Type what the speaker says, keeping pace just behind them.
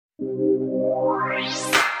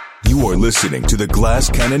You are listening to the Glass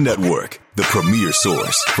Cannon Network, the premier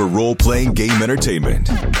source for role-playing game entertainment.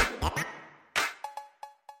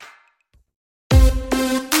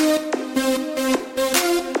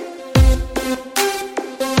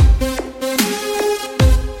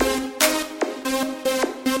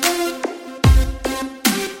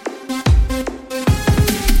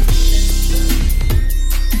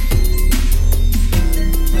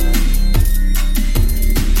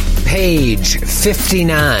 Page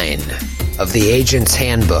 59 of the Agent's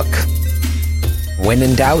Handbook. When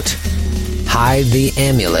in doubt, hide the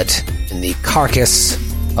amulet in the carcass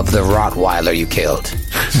of the Rottweiler you killed.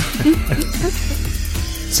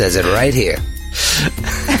 Says it right here.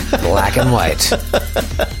 Black and white.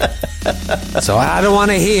 So I don't want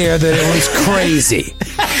to hear that it was crazy.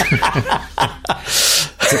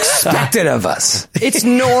 It's expected of us. It's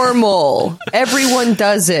normal. Everyone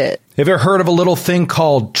does it. Have you ever heard of a little thing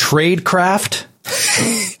called tradecraft?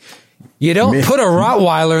 You don't put a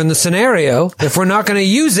Rottweiler in the scenario if we're not going to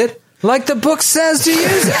use it like the book says to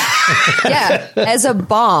use it. Yeah, as a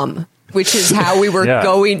bomb, which is how we were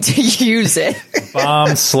going to use it.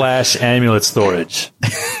 Bomb/amulet storage.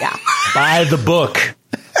 Yeah. By the book.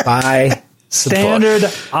 By standard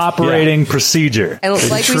operating procedure. And they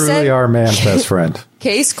like truly we said, are man's best friend.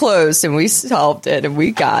 Case closed, and we solved it, and we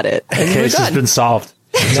got it. And Case has been solved.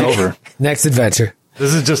 It's over. Next adventure.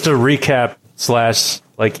 This is just a recap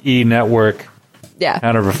 / like E-Network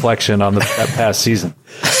kind of reflection on that past season.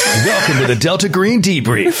 Welcome to the Delta Green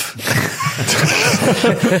Debrief.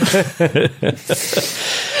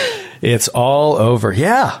 It's all over.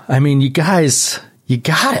 Yeah. I mean, you guys, you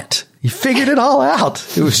got it. You figured it all out.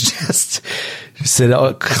 It was just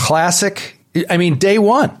a classic. I mean, day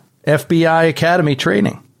one, FBI Academy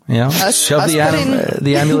training. You know, shove the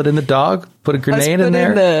amulet in the dog, put a grenade in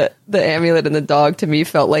there. The amulet in the dog, to me,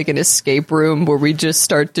 felt like an escape room where we just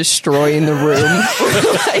start destroying the room.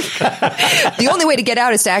 The only way to get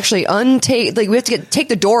out is to actually untake, like we have to take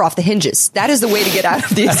the door off the hinges. That is the way to get out of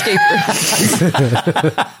the escape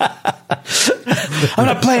room. I'm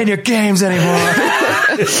not playing your games anymore.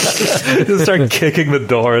 Just start kicking the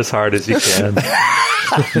door as hard as you can.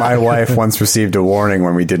 My wife once received a warning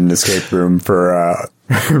when we did an escape room for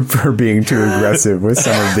being too aggressive with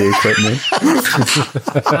some of the equipment.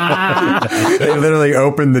 They literally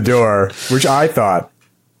opened the door, which I thought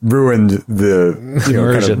ruined the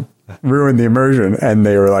immersion. Ruined the immersion, and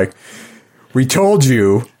they were like, "We told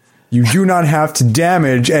you." You do not have to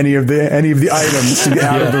damage any of the items to get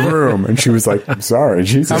out of the room. And she was like, I'm sorry,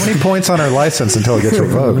 Jesus. How many points on her license until it gets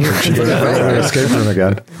revoked? She goes to the escape room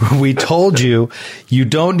again. We told you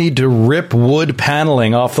don't need to rip wood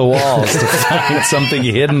paneling off the walls to find something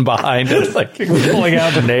hidden behind it. Like pulling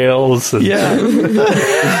out nails. And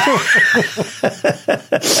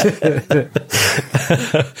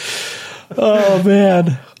Oh,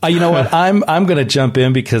 man. You know what? I'm going to jump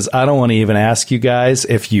in because I don't want to even ask you guys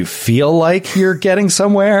if you feel like you're getting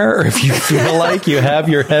somewhere or if you feel like you have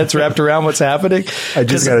your heads wrapped around what's happening. I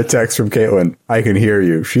just got a text from Caitlin. I can hear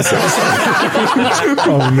you. She says,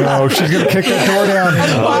 oh, no. She's going to kick that door down.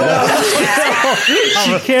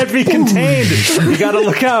 She can't be contained. You got to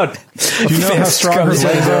look out. Do you know how strong her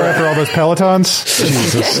legs are after all those Pelotons?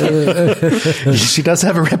 Jesus. She does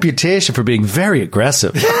have a reputation for being very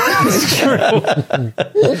aggressive. It's true.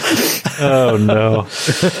 Oh, no.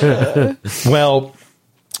 Well,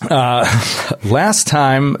 last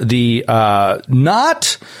time,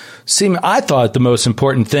 I thought the most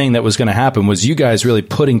important thing that was going to happen was you guys really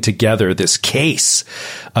putting together this case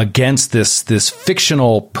against this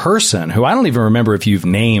fictional person who I don't even remember if you've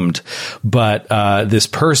named, but this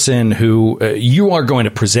person who you are going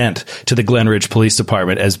to present to the Glen Ridge Police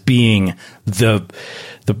Department as being the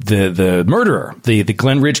murderer, the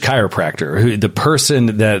Glen Ridge chiropractor, the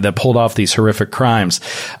person that pulled off these horrific crimes.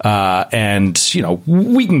 And, you know,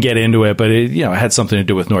 we can get into it, but it had something to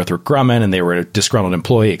do with Northrop Grumman and they were a disgruntled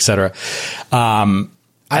employee, et cetera.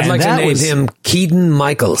 I'd like to name him Keaton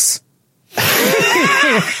Michaels.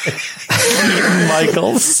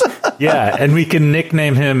 Michaels. Yeah. And we can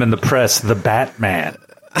nickname him in the press the Batman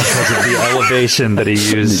because of the elevation that he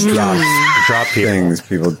used to drop things,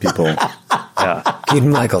 people. Yeah.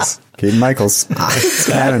 Keaton Michaels.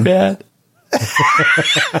 Batman.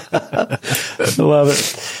 I love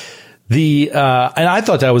it. And I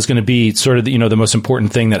thought that was going to be sort of, the most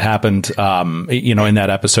important thing that happened, in that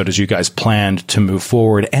episode as you guys planned to move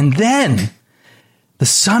forward. And then the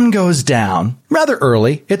sun goes down rather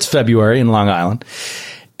early. It's February in Long Island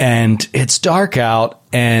and it's dark out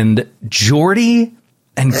and Jordy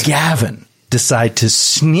and Gavin decide to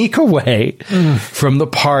sneak away from the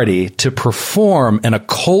party to perform an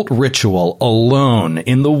occult ritual alone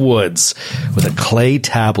in the woods with a clay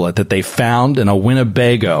tablet that they found in a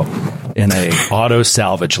Winnebago in a auto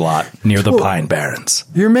salvage lot near the Pine Barrens.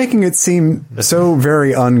 You're making it seem so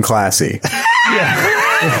very unclassy.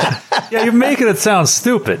 Yeah, you're making it sound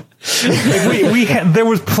stupid. Like there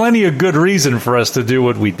was plenty of good reason for us to do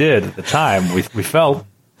what we did at the time. We felt.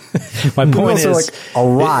 My point also, is, like a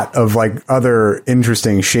lot of like other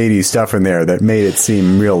interesting, shady stuff in there that made it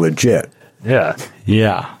seem real legit. Yeah.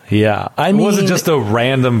 I mean, it wasn't just a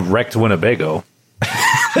random wrecked Winnebago.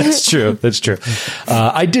 That's true.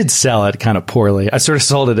 I did sell it kind of poorly. I sort of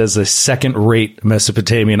sold it as a second-rate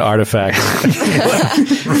Mesopotamian artifact,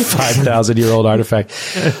 5,000-year-old artifact.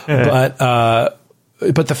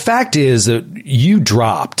 But the fact is that you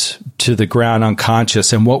dropped to the ground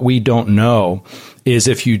unconscious, and what we don't know is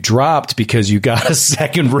if you dropped because you got a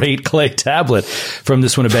second-rate clay tablet from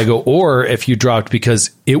this Winnebago, or if you dropped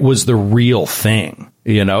because it was the real thing.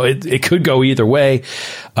 You know, it could go either way,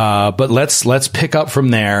 but let's pick up from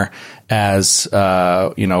there. As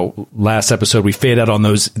last episode we fade out on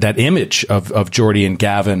that image of Geordie and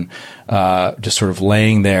Gavin, just sort of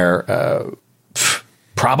laying there,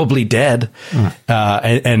 probably dead,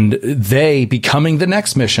 and they becoming the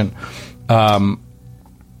next mission.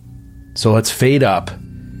 So let's fade up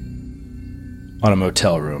on a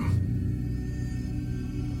motel room.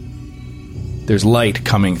 There's light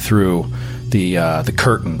coming through the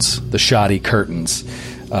curtains, the shoddy curtains,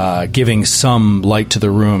 giving some light to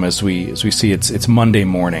the room as we see it's Monday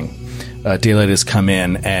morning. Daylight has come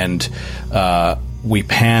in, and we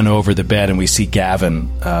pan over the bed and we see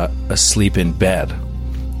Gavin asleep in bed,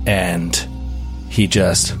 and he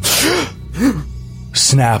just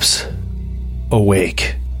snaps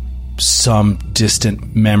awake. Some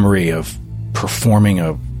distant memory of performing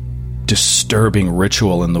a disturbing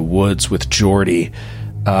ritual in the woods with Geordie.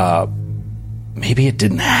 Maybe it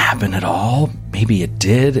didn't happen at all. Maybe it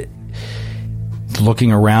did.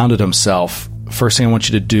 Looking around at himself, first thing I want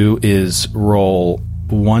you to do is roll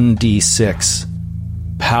 1d6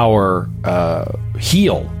 power,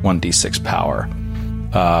 heal 1d6 power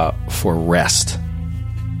for rest.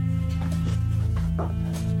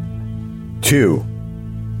 2.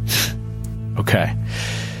 Okay.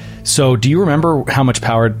 So do you remember how much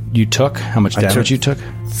power you took? How much damage you took?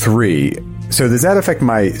 3. So does that affect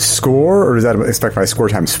my score, or does that affect my score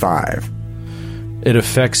times 5? It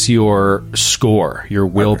affects your score, your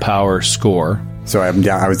willpower score. So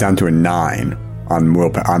I was down to a 9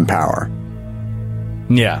 on power.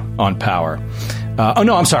 Yeah, on power. Oh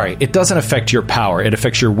no, I'm sorry. It doesn't affect your power. It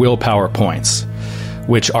affects your willpower points,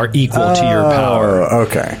 which are equal to your power.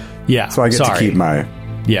 Okay. Yeah. So I get to keep my.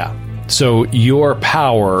 Yeah. So your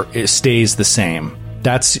power stays the same.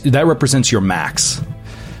 That represents your max.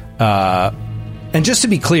 And just to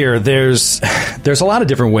be clear, there's a lot of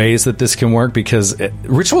different ways that this can work, because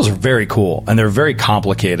rituals are very cool and they're very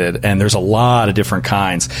complicated, and there's a lot of different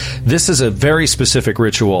kinds. This is a very specific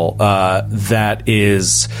ritual that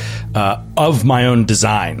is of my own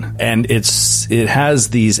design, and it has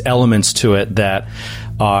these elements to it that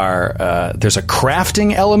are there's a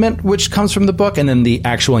crafting element which comes from the book, and then the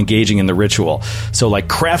actual engaging in the ritual. So like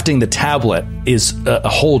crafting the tablet is a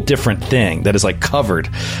whole different thing that is like covered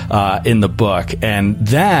in the book, and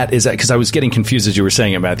that is because I was getting confused as you were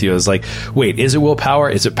saying it, Matthew. I was like, wait, is it willpower?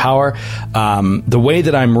 Is it power? The way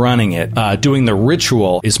that I'm running it, doing the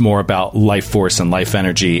ritual is more about life force and life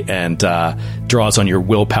energy, and draws on your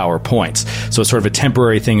willpower points. So it's sort of a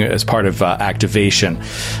temporary thing as part of activation.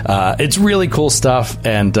 It's really cool stuff,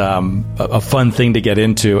 and a fun thing to get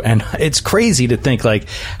into. And it's crazy to think like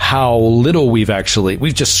how little we've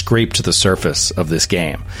just scraped the surface of this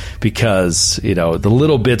game, because, the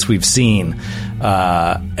little bits we've seen,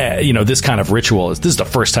 this kind of ritual this is the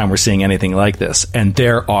first time we're seeing anything like this. And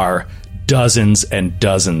there are dozens and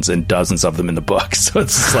dozens and dozens of them in the book. So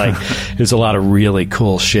it's just like, there's a lot of really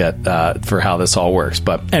cool shit for how this all works.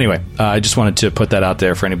 But anyway, I just wanted to put that out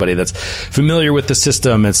there for anybody that's familiar with the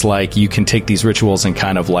system. It's like you can take these rituals and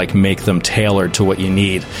kind of like make them tailored to what you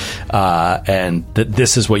need. And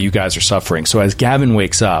this is what you guys are suffering. So as Gavin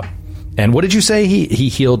wakes up, and what did you say? He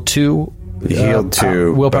healed 2? He healed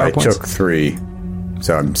 2, willpower but I points? took 3.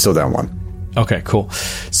 So I'm still down 1. Okay, cool.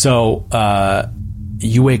 So,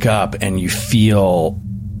 you wake up and you feel,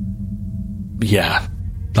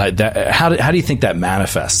 like that. How do you think that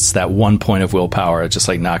manifests? That 1 point of willpower, just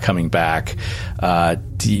like not coming back.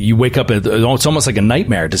 You wake up, it's almost like a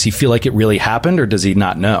nightmare. Does he feel like it really happened, or does he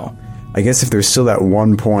not know? I guess if there's still that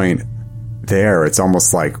 1 point there, it's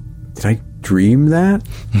almost like, did I dream that?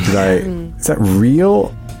 Is that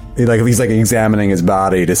real? he's like examining his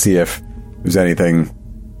body to see if there's anything.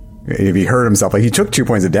 If he hurt himself, like he took 2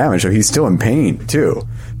 points of damage, so he's still in pain too.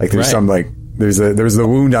 Like there's some like there was the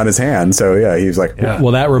wound on his hand, so yeah, he was like. Yeah.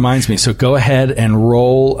 Well, that reminds me. So go ahead and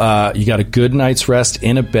roll. You got a good night's rest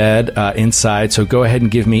in a bed inside. So go ahead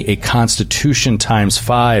and give me a Constitution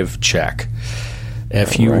 ×5 check.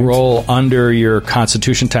 If you roll under your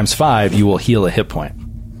Constitution ×5, you will heal a hit point.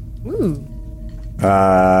 Ooh.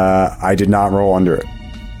 I did not roll under it.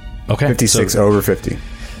 Okay, 56 over 50.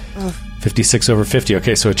 56 over 50.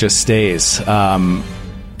 Okay, so it just stays. And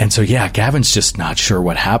so, yeah, Gavin's just not sure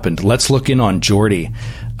what happened. Let's look in on Jordy.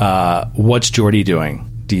 What's Jordy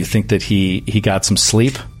doing? Do you think that he got some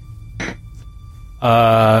sleep?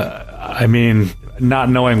 I mean, not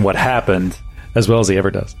knowing what happened. As well as he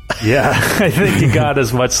ever does. Yeah, I think he got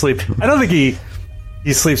as much sleep. I don't think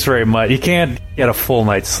he sleeps very much. He can't get a full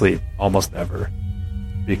night's sleep, almost ever,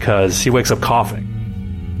 because he wakes up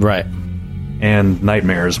coughing. Right. And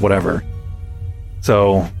nightmares, whatever.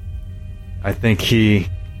 So, I think he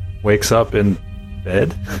wakes up in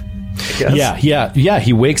bed, I guess. Yeah.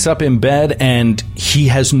 He wakes up in bed and he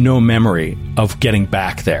has no memory of getting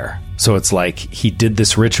back there. So it's like he did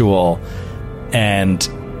this ritual and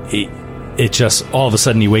it just, all of a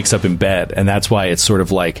sudden he wakes up in bed. And that's why it's sort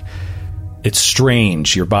of like, it's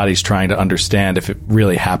strange. Your body's trying to understand if it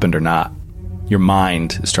really happened or not. Your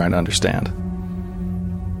mind is trying to understand.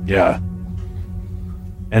 Yeah.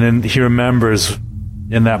 And then he remembers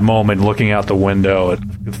in that moment looking out the window at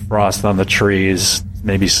frost on the trees,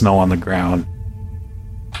 maybe snow on the ground.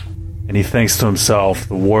 And he thinks to himself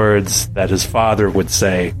the words that his father would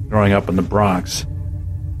say growing up in the Bronx.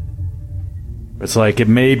 It's like, it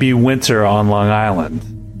may be winter on Long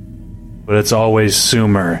Island, but it's always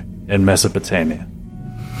Sumer in Mesopotamia.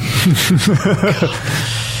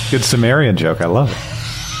 Good Sumerian joke. I love it.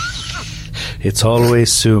 It's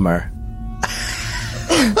always Sumer.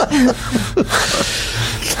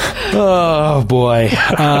 Oh boy!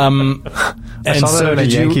 I saw that in a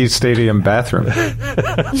Yankees Stadium bathroom.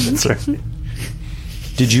 That's right.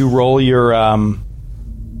 Did you roll your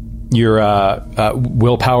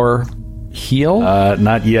willpower heal?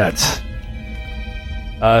 Not yet.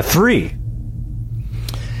 3.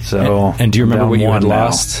 So, and do you remember what you had now.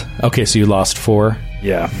 lost? Okay, so you lost 4.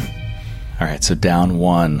 Yeah. All right, so down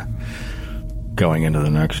 1. Going into the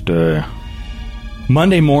next day.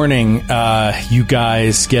 Monday morning, you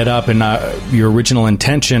guys get up, and your original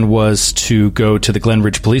intention was to go to the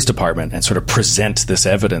Glenridge Police Department and sort of present this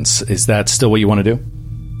evidence. Is that still what you want to do?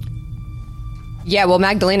 Yeah, well,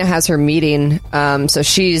 Magdalena has her meeting, so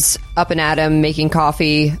she's up and at him, making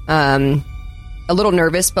coffee, a little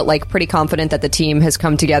nervous, but like pretty confident that the team has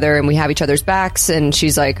come together and we have each other's backs, and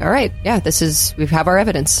she's like, all right, yeah, we have our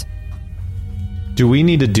evidence. Do we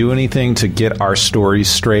need to do anything to get our stories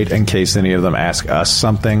straight in case any of them ask us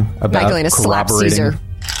something about Magdalena slaps corroborating? Caesar.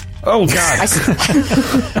 Oh, God.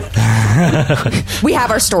 We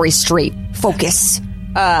have our story straight. Focus.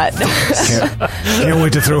 Can't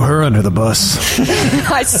wait to throw her under the bus.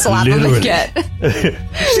 I slap him again.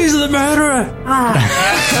 She's the murderer!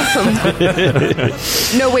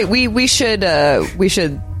 No, wait, we should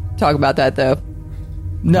talk about that, though.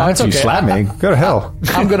 No, it's If okay. you slap me, go to hell.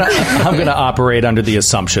 I'm gonna operate under the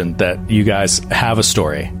assumption that you guys have a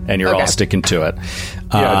story and you're all sticking to it.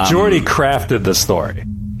 Yeah, Jordy crafted the story.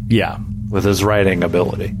 Yeah, with his writing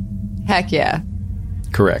ability. Heck yeah.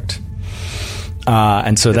 Correct.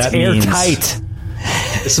 And so that means airtight.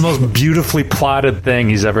 It's the most beautifully plotted thing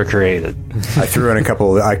he's ever created. I threw in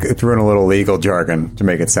a little legal jargon to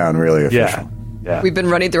make it sound really official. Yeah. We've been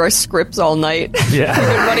running through our scripts all night. Yeah. We've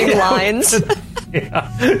been running lines.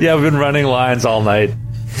 Yeah, we've been running lines all night.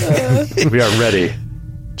 We are ready.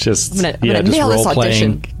 Just I'm gonna just nail this role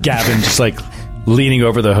playing. audition. Gavin just like leaning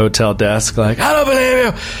over the hotel desk, like, I don't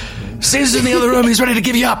believe you. Caesar's in the other room. He's ready to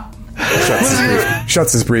give you up.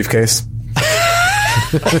 Shuts his briefcase.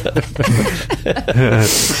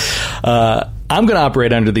 I'm going to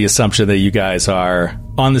operate under the assumption that you guys are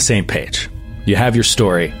on the same page. You have your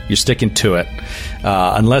story. You're sticking to it.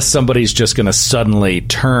 Unless somebody's just going to suddenly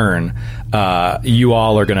turn, you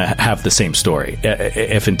all are going to have the same story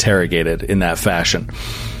if interrogated in that fashion.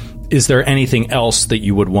 Is there anything else that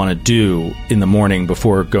you would want to do in the morning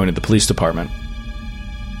before going to the police department?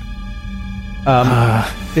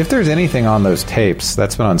 If there's anything on those tapes,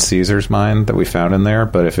 that's been on Caesar's mind that we found in there.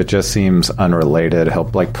 But if it just seems unrelated, he'll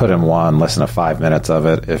like put in one, listen to 5 minutes of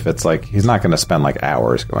it. If it's like, he's not going to spend like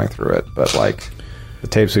hours going through it. But like the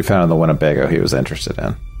tapes we found in the Winnebago, he was interested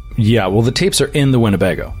in. Yeah, well, the tapes are in the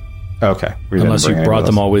Winnebago. Okay. Unless you brought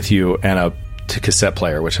them all with you and a cassette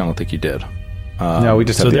player, which I don't think you did. No, we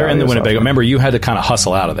just so have they're in the audio Winnebago. software. Remember, you had to kind of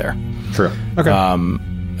hustle out of there. True. Okay.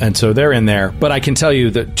 And so they're in there. But I can tell you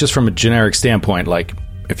that just from a generic standpoint, like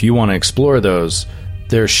if you want to explore those,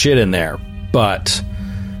 there's shit in there. But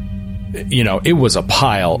it was a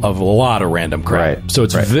pile of a lot of random crap. Right. So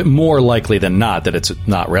it's more likely than not that it's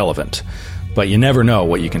not relevant. But you never know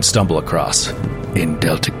what you can stumble across in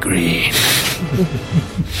Delta Green.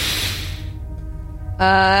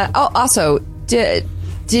 Also,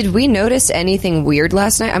 did we notice anything weird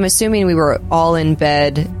last night? I'm assuming we were all in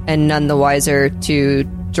bed and none the wiser to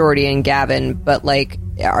Jordy and Gavin, but like,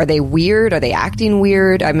 are they weird? Are they acting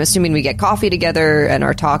weird? I'm assuming we get coffee together and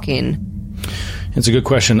are talking. It's a good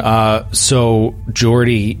question. So,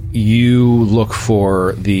 Jordy, you look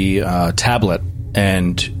for the tablet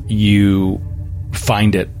and you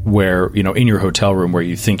find it where, in your hotel room where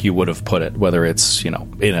you think you would have put it, whether it's, in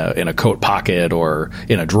a coat pocket or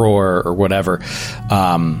in a drawer or whatever.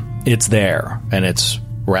 It's there and it's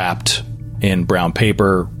wrapped in brown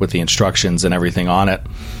paper with the instructions and everything on it.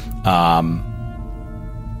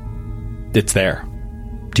 It's there.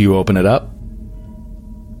 Do you open it up?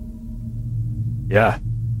 Yeah.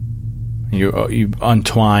 You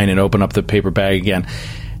untwine and open up the paper bag again,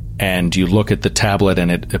 and you look at the tablet,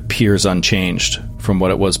 and it appears unchanged from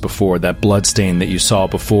what it was before. That blood stain that you saw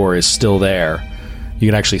before is still there. You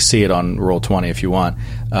can actually see it on Roll20 if you want.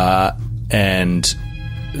 And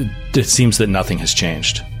it seems that nothing has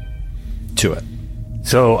changed to it.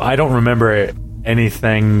 So I don't remember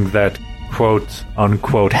anything that, quote,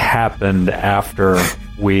 unquote, happened after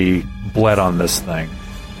we bled on this thing.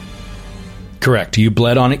 Correct. You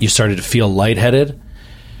bled on it. You started to feel lightheaded.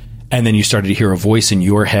 And then you started to hear a voice in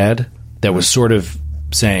your head that was sort of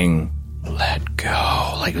saying, let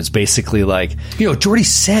go. Like, it was basically like,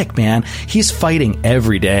 Jordy's sick, man. He's fighting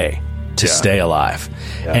every day to stay alive.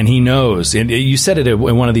 Yeah. And he knows. And you said it in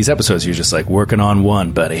one of these episodes. You're just like, working on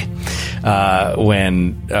one, buddy.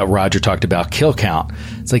 When Roger talked about kill count.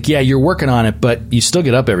 It's like, yeah, you're working on it, but you still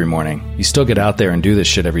get up every morning. You still get out there and do this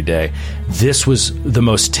shit every day. This was the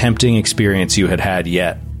most tempting experience you had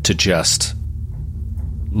yet to just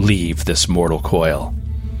leave this mortal coil.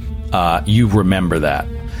 You remember that.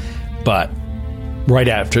 But right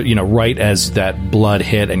after, right as that blood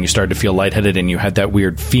hit and you started to feel lightheaded and you had that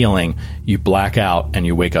weird feeling, you black out and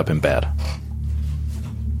you wake up in bed.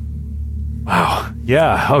 Wow.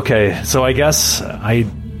 Yeah. Okay. So I guess I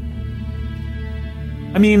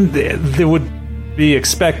mean, there would be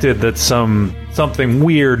expected that something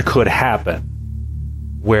weird could happen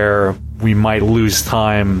where we might lose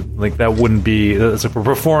time. Like, that wouldn't be... It's like we're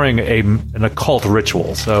performing an occult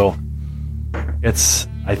ritual, so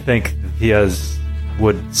I think he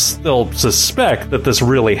would still suspect that this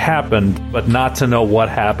really happened, but not to know what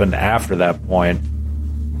happened after that point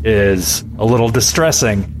is a little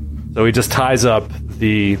distressing. So he just ties up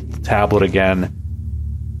the tablet again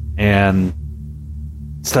and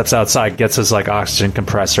steps outside, gets his oxygen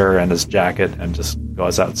compressor and his jacket, and just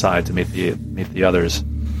goes outside to meet the others.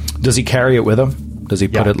 Does he carry it with him? Does he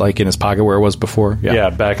put it in his pocket where it was before?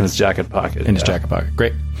 Yeah, back in his jacket pocket. In his jacket pocket.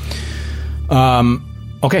 Great.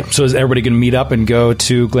 Okay, so is everybody going to meet up and go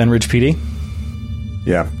to Glen Ridge PD?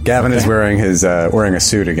 Yeah, Gavin is wearing wearing a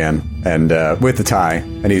suit again, and with the tie,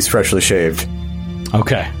 and he's freshly shaved.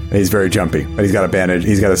 Okay, and he's very jumpy, but he's got a bandage.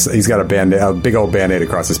 He's got a big old Band-Aid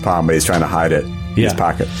across his palm, but he's trying to hide it in his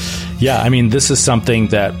pocket. Yeah, I mean, this is something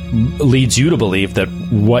that leads you to believe that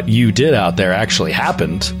what you did out there actually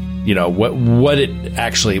happened. What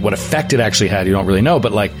effect it actually had, you don't really know,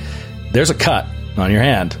 but there's a cut on your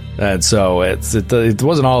hand, and so it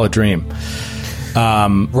wasn't all a dream.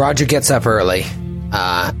 Roger gets up early,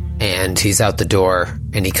 and he's out the door,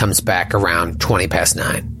 and he comes back around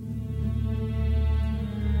 9:20.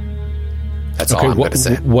 That's all I'm going to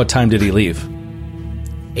say. What time did he leave?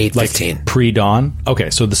 8:15. Pre-dawn?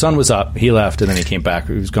 Okay, so the sun was up, he left, and then he came back.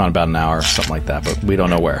 He was gone about an hour, something like that, but we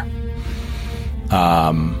don't know where.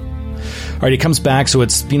 All right, he comes back, so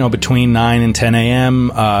it's, between 9 and 10 a.m.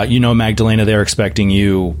 Magdalena, they're expecting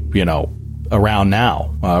you, around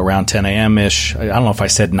now, around 10 a.m.-ish. I don't know if I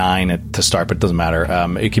said 9 to start, but it doesn't matter.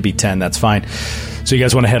 It could be 10, that's fine. So you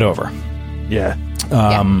guys want to head over? Yeah.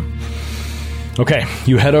 Okay,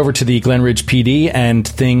 you head over to the Glen Ridge PD, and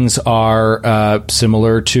things are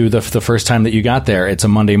similar to the first time that you got there. It's a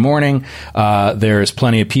Monday morning. There's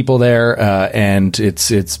plenty of people there, and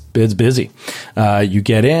it's busy. You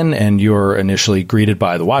get in, and you're initially greeted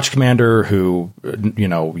by the watch commander, who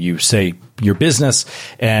you say your business,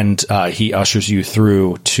 and he ushers you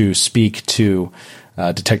through to speak to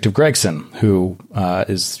Detective Gregson, who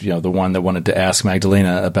is the one that wanted to ask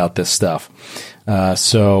Magdalena about this stuff.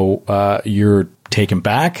 So you're take him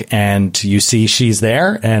back, and you see she's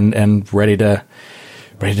there and ready to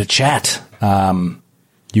chat.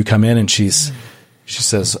 You come in and she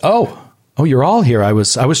says, "Oh, you're all here. I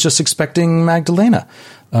was just expecting Magdalena.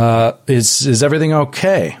 Is everything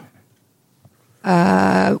okay?"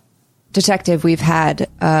 Detective, we've had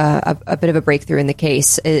a bit of a breakthrough in the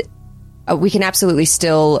case. We can absolutely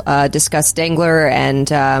still discuss Dangler,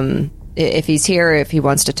 and if he's here, if he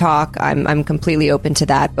wants to talk, I'm completely open to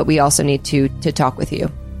that. But we also need to talk with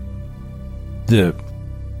you. The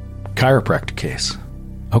chiropractor case.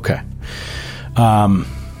 Okay.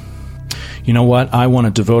 You know what? I want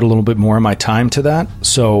to devote a little bit more of my time to that.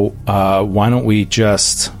 So why don't we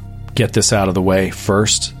just get this out of the way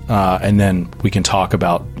first, and then we can talk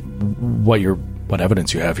about what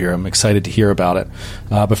evidence you have here. I'm excited to hear about it.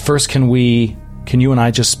 But first, can you and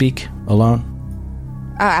I just speak alone?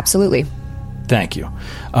 Absolutely. Thank you.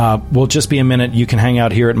 We'll just be a minute. You can hang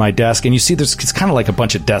out here at my desk, and you see it's kind of like a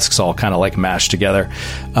bunch of desks all kind of like mashed together.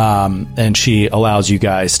 And she allows you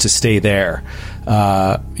guys to stay there.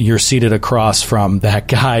 You're seated across from that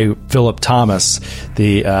guy, Philip Thomas,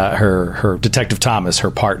 her Detective Thomas,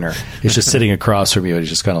 her partner. He's just sitting across from you, and he's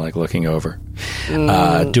just kind of like looking over,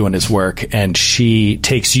 doing his work. And she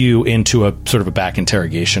takes you into a sort of a back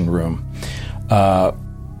interrogation room.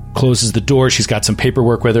 Closes the door. She's got some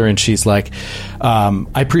paperwork with her, and she's like, I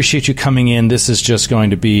appreciate you coming in. This is just going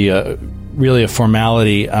to be really a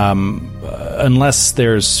formality, unless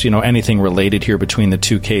there's anything related here between the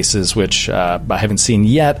two cases, which I haven't seen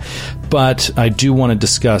yet. But I do want to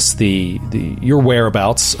discuss your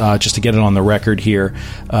whereabouts, just to get it on the record here.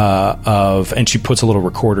 And she puts a little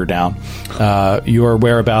recorder down. Your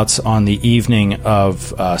whereabouts on the evening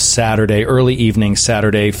of Saturday, early evening,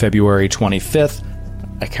 Saturday, February 25th.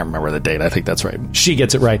 I can't remember the date. I think that's right. She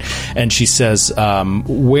gets it right. And she says,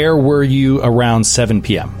 where were you around 7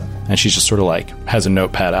 p.m.? And she's just sort of like has a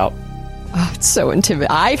notepad out. Oh, it's so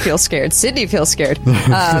intimidating. I feel scared. Sydney feels scared.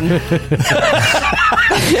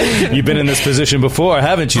 You've been in this position before,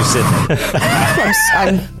 haven't you, Sydney?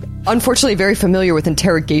 I'm unfortunately very familiar with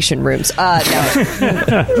interrogation rooms. No.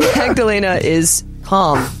 Magdalena is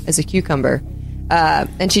calm as a cucumber.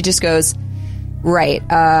 And she just goes, right.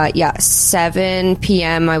 7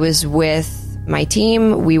 p.m. I was with my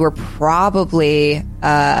team. We were probably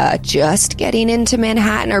just getting into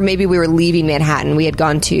Manhattan, or maybe we were leaving Manhattan. We had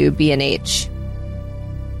gone to B&H.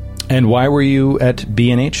 And why were you at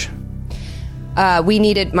B&H? We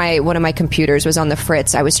needed one of my computers was on the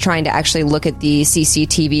fritz. I was trying to actually look at the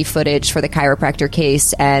CCTV footage for the chiropractor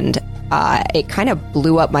case, and it kind of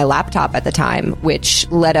blew up my laptop at the time, which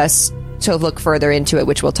led us to look further into it,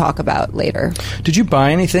 which we'll talk about later. Did you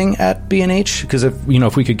buy anything at B&H? Because if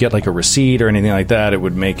we could get like a receipt or anything like that, it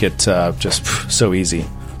would make it just so easy.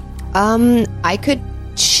 I could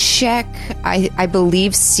check. I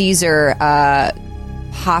believe Caesar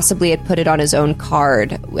possibly had put it on his own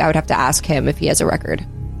card. I would have to ask him if he has a record.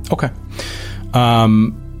 Okay.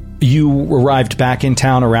 You arrived back in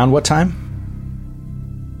town around what time?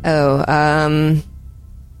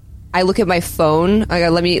 I look at my phone.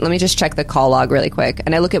 Let me just check the call log really quick.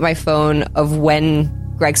 And I look at my phone of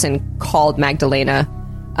when Gregson called Magdalena.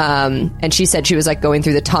 And she said she was like going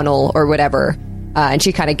through the tunnel or whatever. And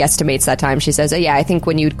she kind of guesstimates that time. She says, yeah, I think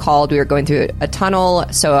when you'd called, we were going through a tunnel.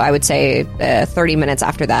 So I would say 30 minutes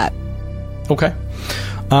after that. Okay.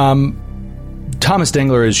 Thomas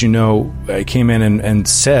Dangler, as you know, came in and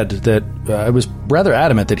said that I was rather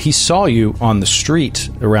adamant that he saw you on the street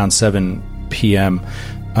around 7 p.m.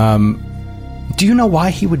 Do you know why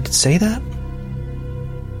he would say that?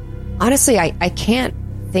 Honestly, I can't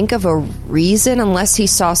think of a reason unless he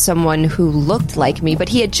saw someone who looked like me, but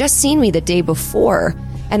he had just seen me the day before.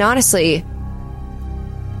 And honestly,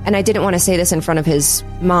 and I didn't want to say this in front of his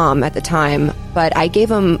mom at the time, but I gave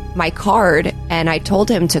him my card and I told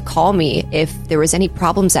him to call me if there was any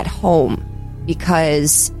problems at home,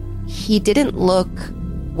 because he didn't look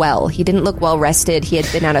well. He didn't look well rested. He had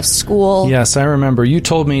been out of school. Yes, I remember. You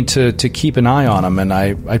told me to keep an eye on him, and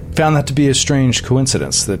I found that to be a strange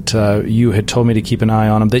coincidence that you had told me to keep an eye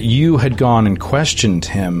on him, that you had gone and questioned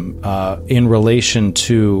him in relation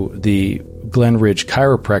to the Glen Ridge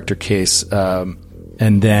chiropractor case,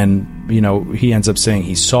 and then, he ends up saying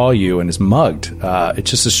he saw you and is mugged. It's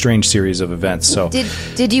just a strange series of events. So,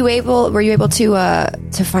 were you able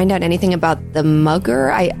to find out anything about the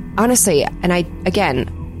mugger? I honestly, and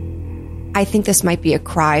I think this might be a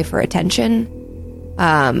cry for attention.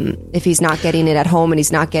 If he's not getting it at home and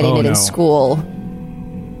he's not getting in school.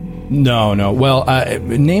 No. Well,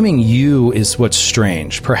 naming you is what's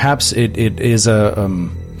strange. Perhaps it is a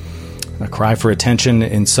cry for attention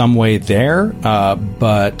in some way there,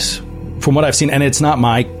 but from what I've seen, and it's not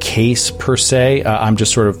my case per se, I'm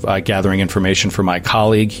just sort of gathering information for my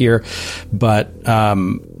colleague here, but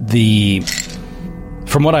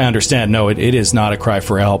from what I understand, no, it is not a cry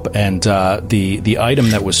for help, and the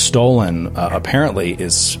item that was stolen apparently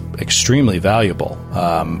is extremely valuable.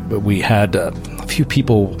 We had a few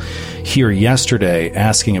people here yesterday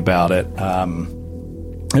asking about it.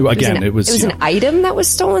 It was an item that was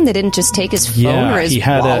stolen. They didn't just take his phone or his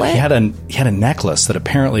wallet. He had a necklace that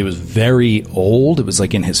apparently was very old. It was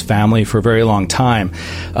like in his family for a very long time.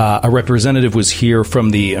 A representative was here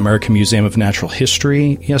from the American Museum of Natural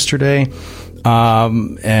History yesterday.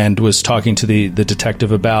 And was talking to the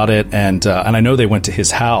detective about it, and I know they went to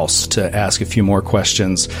his house to ask a few more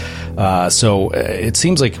questions. So it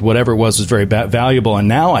seems like whatever it was very valuable, and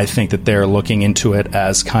now I think that they're looking into it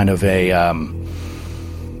as kind of a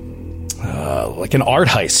like an art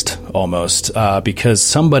heist almost, because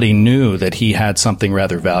somebody knew that he had something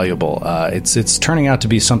rather valuable. It's turning out to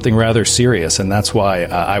be something rather serious, and that's why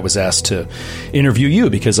I was asked to interview you,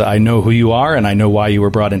 because I know who you are and I know why you were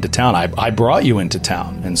brought into town. I brought you into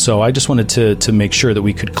town, and so I just wanted to make sure that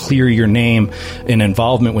we could clear your name in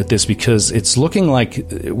involvement with this, because it's looking like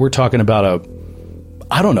we're talking about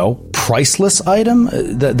priceless item.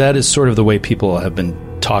 That is sort of the way people have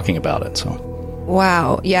been talking about it. So.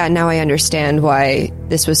 Wow. Yeah, now I understand why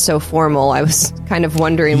this was so formal. I was kind of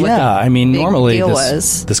wondering what the big normally deal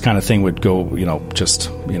was. This kind of thing would go,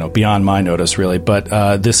 beyond my notice, really.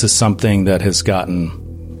 But this is something that has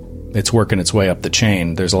it's working its way up the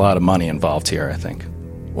chain. There's a lot of money involved here, I think.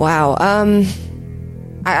 Wow.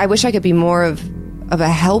 I wish I could be more of a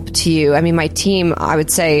help to you. I mean, my team, I would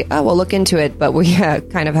say, oh, we'll look into it, but we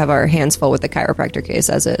kind of have our hands full with the chiropractor case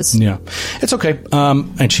as is. Yeah, it's okay.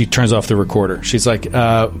 And she turns off the recorder. She's like,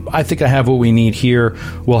 I think I have what we need here.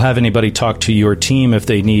 We'll have anybody talk to your team if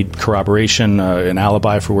they need corroboration, an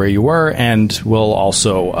alibi for where you were, and we'll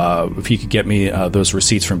also, if you could get me those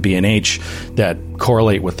receipts from B&H that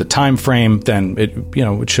correlate with the time frame, then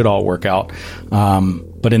it should all work out.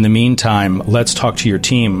 But in the meantime, let's talk to your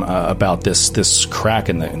team about this crack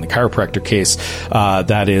in the chiropractor case.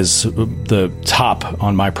 That is the top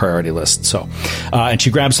on my priority list. So, and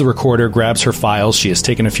she grabs the recorder, grabs her files. She has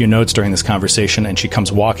taken a few notes during this conversation, and she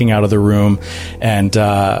comes walking out of the room, and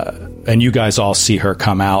you guys all see her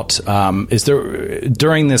come out.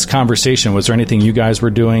 During this conversation, was there anything you guys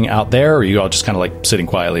were doing out there, or are you all just kind of like sitting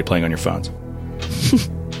quietly playing on your phones?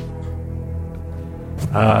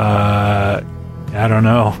 I don't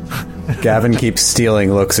know. Gavin keeps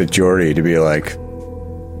stealing looks at Jordy to be like,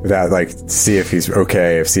 see if he's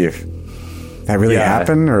okay, see if that really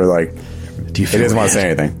happened, or like, he doesn't want to say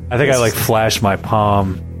anything. I think I flash my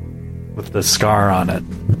palm with the scar on it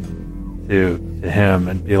to him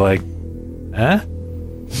and be like, eh?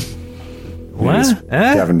 What?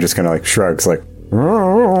 Gavin just kind of shrugs like,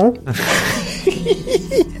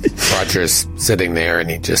 Roger's sitting there and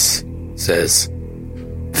he just says,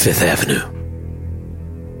 Fifth Avenue.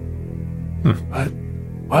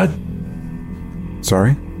 What?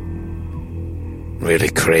 Sorry? Really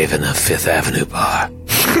craving a Fifth Avenue bar.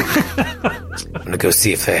 I'm gonna go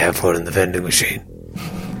see if they have one in the vending machine.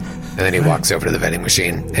 And then he walks over to the vending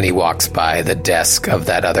machine, and he walks by the desk of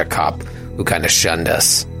that other cop who kind of shunned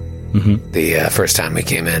us the first time we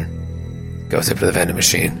came in. Goes up to the vending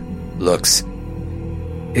machine, looks.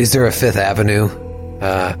 Is there a Fifth Avenue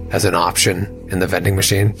as an option in the vending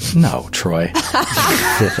machine? No, Troy.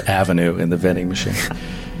 Fifth Avenue in the vending machine.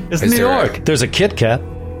 It's New York. There's a Kit Kat.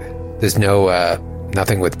 There's no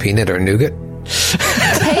nothing with peanut or nougat?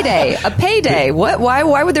 A payday. What?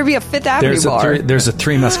 Why would there be a Fifth Avenue bar? There's a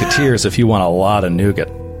Three Musketeers if you want a lot of nougat.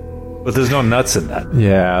 But there's no nuts in that.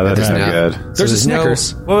 Yeah, that's not good. There's a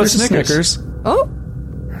Snickers. What was Snickers? Oh.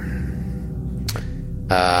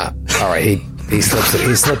 All right, he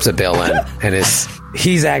slips a bill in, and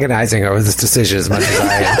he's agonizing over this decision as much as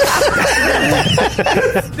I am.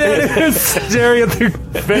 Staring at the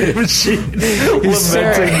vending machine,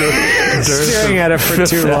 staring at it for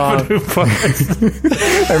too long.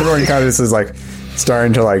 Everyone kind of just is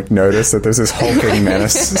starting to notice that there's this hulking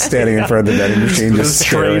menace standing in front of the vending machine, just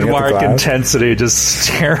staring at the glass. Intensity, just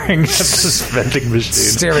staring at this vending machine,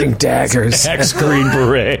 staring daggers. Green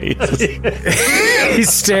beret.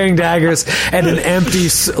 He's staring daggers at an empty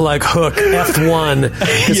hook F1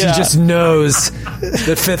 because he just knows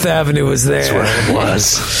that Fifth Avenue was there. That's where it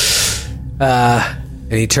was.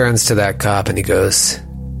 And he turns to that cop and he goes,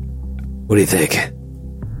 "What do you think?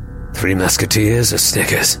 Three Musketeers or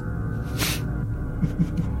Snickers?"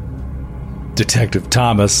 Detective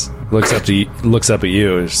Thomas looks up at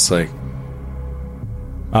you. It's just like,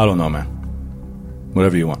 I don't know, man.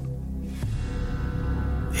 Whatever you want.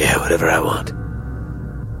 Yeah, whatever I want.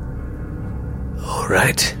 All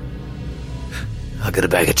right. I'll get a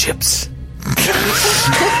bag of chips.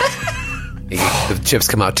 The chips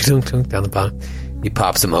come out down the bottom. He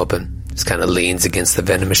pops them open. Just kind of leans against the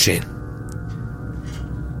vending machine.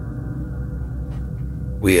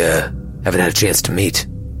 We haven't had a chance to meet.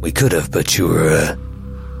 We could have, but you were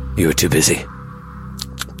too busy.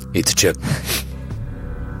 Eat the chip.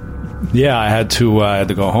 Yeah, I had to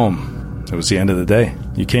go home. It was the end of the day.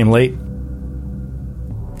 You came late.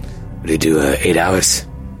 What do you do? 8 hours?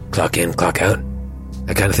 Clock in, clock out?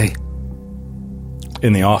 That kind of thing?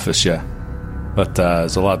 In the office, yeah. But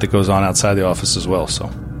there's a lot that goes on outside the office as well, so.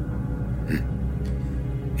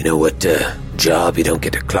 You know what job you don't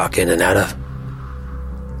get to clock in and out of?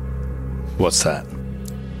 What's that?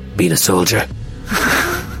 Being a soldier.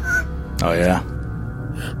 Oh, yeah?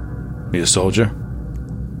 Be a soldier?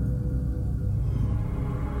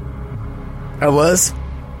 I was.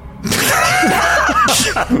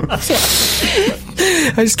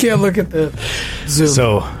 I just can't look at the Zoom.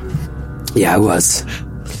 So. Yeah, I was.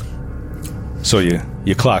 So you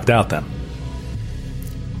clocked out then?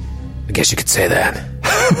 I guess you could say that.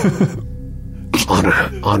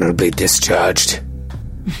 Honorably discharged.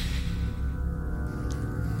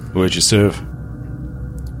 Where'd you serve?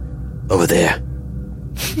 Over there.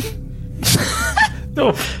 No.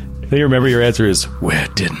 I think remember your answer is, where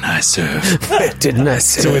didn't I serve? Where didn't I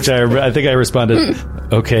serve? To which I think I responded,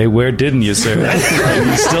 okay, where didn't you serve?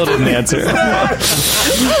 You still didn't answer. I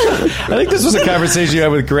think this was a conversation you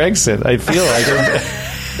had with Gregson. I feel like.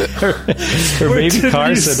 Or maybe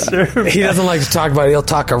Carson. He doesn't like to talk about it. He'll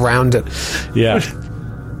talk around it. Yeah.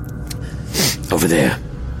 Over there.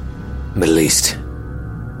 Middle East.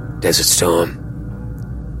 Desert Storm.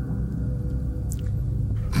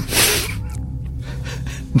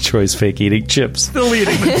 Troy's fake eating chips. Still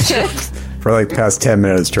eating the chips. For like the past 10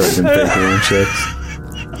 minutes, Troy's been faking chips.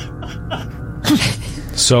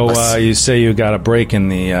 So you say you got a break in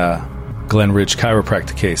the Glen Ridge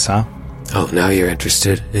chiropractic case, huh? Oh, now you're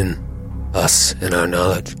interested in us and our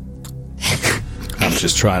knowledge? I'm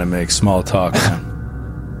just trying to make small talk,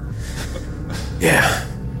 man. Yeah.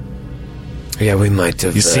 Yeah, we might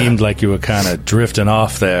have... You seemed like you were kind of drifting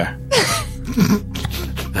off there.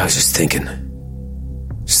 I was just thinking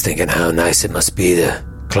how nice it must be to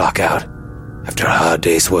clock out after a hard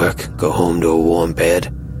day's work, go home to a warm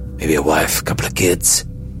bed, maybe a wife, a couple of kids,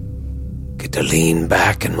 get to lean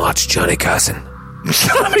back and watch Johnny Carson.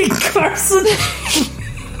 Johnny Carson.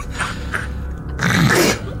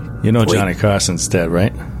 You know Johnny Carson's dead,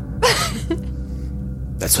 right?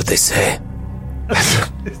 That's what they say.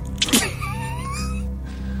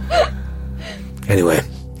 Anyway,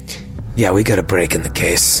 yeah, we got a break in the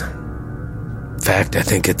case. In fact, I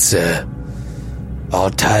think it's all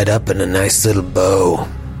tied up in a nice little bow.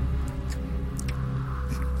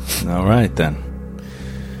 All right, then.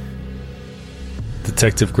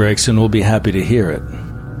 Detective Gregson will be happy to hear it.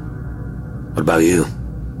 What about you?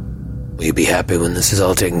 Will you be happy when this is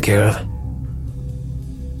all taken care of?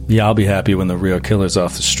 Yeah, I'll be happy when the real killer's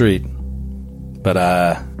off the street. But,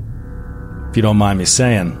 if you don't mind me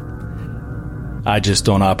saying, I just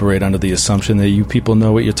don't operate under the assumption that you people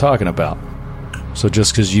know what you're talking about. So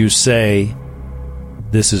just because you say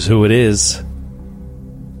this is who it is,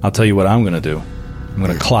 I'll tell you what I'm going to do. I'm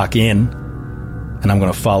going to clock in, and I'm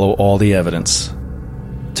going to follow all the evidence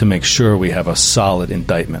to make sure we have a solid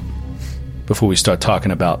indictment before we start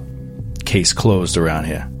talking about case closed around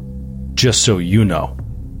here. Just so you know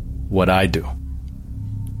what I do.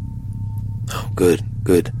 Oh, good.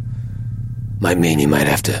 Might mean you might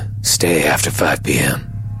have to stay after 5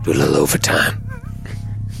 p.m. Do a little overtime.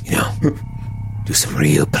 You know, do some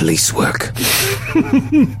real police work.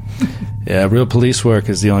 Yeah, real police work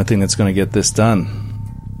is the only thing that's going to get this done.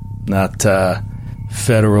 Not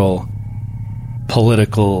federal,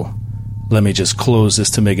 political, let me just close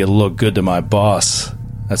this to make it look good to my boss.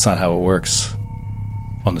 That's not how it works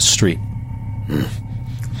on the street.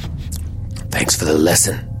 Thanks for the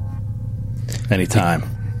lesson. Anytime.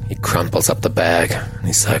 He crumples up the bag, and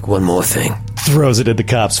he's like, one more thing. Throws it in the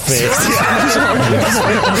cop's face.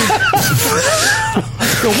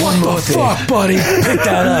 One more thing. Fuck, buddy. Pick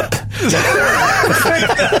that up.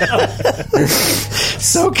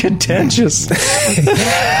 So contentious.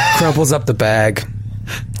 Crumples up the bag,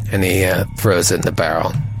 and he throws it in the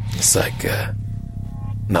barrel. It's like,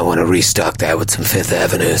 might want to restock that with some Fifth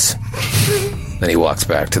Avenues. Then he walks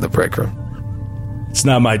back to the break room. It's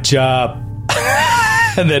not my job.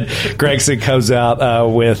 And then Gregson comes out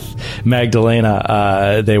with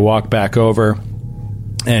Magdalena. They walk back over.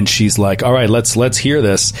 And she's like, "All right, let's hear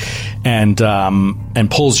this," and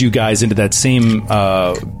pulls you guys into that same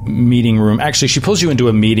meeting room. Actually, she pulls you into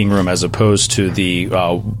a meeting room as opposed to the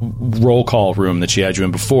roll call room that she had you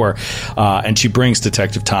in before. And she brings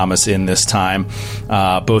Detective Thomas in this time.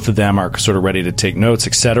 Both of them are sort of ready to take notes,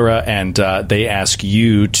 etc. And they ask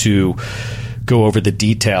you to go over the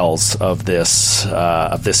details of this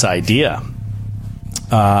idea.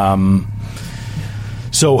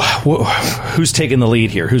 So, who's taking the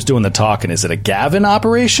lead here? Who's doing the talking? Is it a Gavin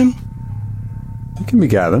operation? It can be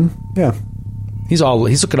Gavin. Yeah, he's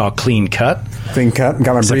looking all clean cut. Clean cut.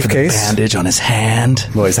 Got my briefcase. Bandage on his hand.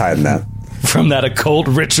 Well, he's hiding that from that occult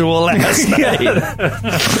ritual last night.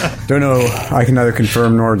 Don't know. I can neither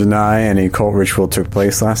confirm nor deny any occult ritual took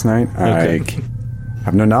place last night. Okay. I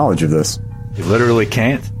have no knowledge of this. You literally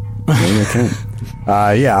can't. I can't.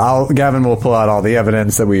 Gavin will pull out all the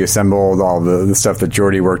evidence that we assembled, all the stuff that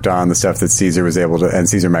Jordy worked on, the stuff that Caesar was able to, and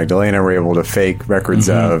Caesar Magdalena were able to fake records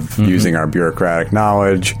of using our bureaucratic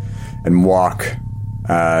knowledge, and walk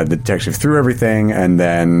the detective through everything, and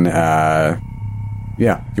then,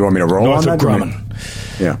 you want me to roll on that?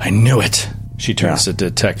 Grumman. Yeah. I knew it. She turns to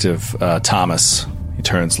Detective Thomas. He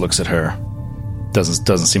turns, looks at her.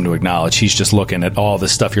 Doesn't seem to acknowledge. He's just looking at all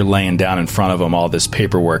this stuff you're laying down in front of him, all this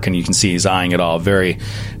paperwork, and you can see he's eyeing it all very,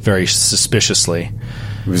 very suspiciously.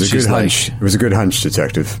 It was a good hunch. It was a good hunch,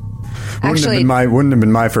 Detective. Actually, wouldn't have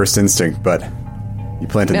been my first instinct, but you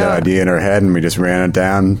planted that idea in her head, and we just ran it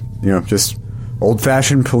down. Just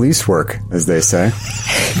old-fashioned police work, as they say.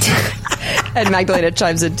 And Magdalena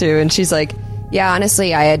chimes in too, and she's like, "Yeah,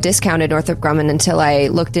 honestly, I had discounted Northrop Grumman until I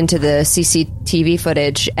looked into the CCTV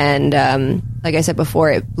footage, and like I said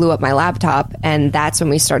before, it blew up my laptop, and that's when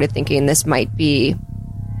we started thinking this might be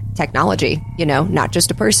technology, not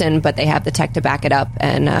just a person, but they have the tech to back it up,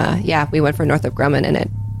 and we went for Northrop Grumman, and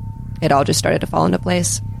it all just started to fall into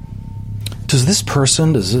place." Does this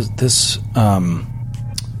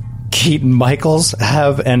Keaton Michaels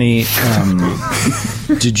have any,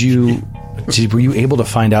 were you able to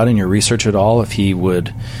find out in your research at all if he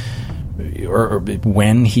would, or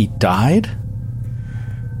when he died?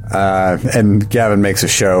 And Gavin makes a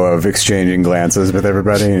show of exchanging glances with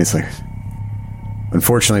everybody, and he's like,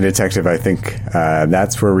 "Unfortunately, Detective, I think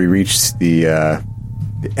that's where we reached the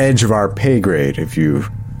edge of our pay grade, if you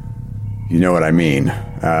know what I mean.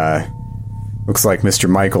 Looks like Mr.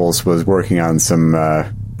 Michaels was working on some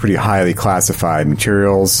pretty highly classified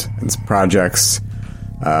materials and some projects.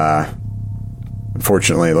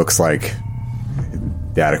 Unfortunately, it looks like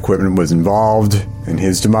that equipment was involved in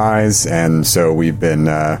his demise, and so we've been,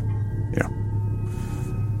 that's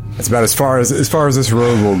about as far as this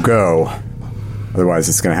road will go. Otherwise,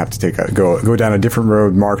 it's going to have to go down a different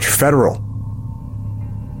road marked federal."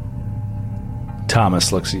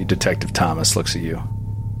 Thomas looks at you. Detective Thomas looks at you,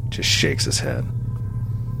 just shakes his head,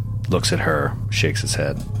 looks at her, shakes his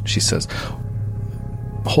head. She says,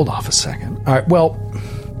 "Hold off a second. All right, well,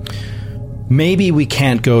 maybe we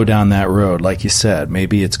can't go down that road, like you said.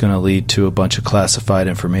 Maybe it's going to lead to a bunch of classified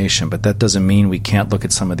information, but that doesn't mean we can't look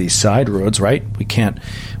at some of these side roads, right? We can't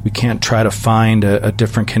try to find a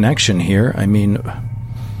different connection here. I mean,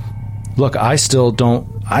 look, I still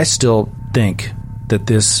think that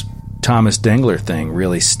this Thomas Dengler thing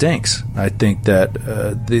really stinks. I think that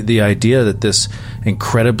the idea that this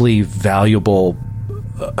incredibly valuable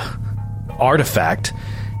artifact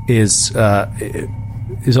is on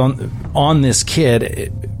this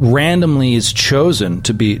kid, randomly is chosen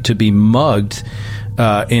to be mugged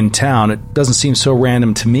in town. It doesn't seem so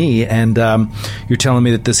random to me. And you're telling me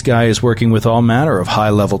that this guy is working with all manner of high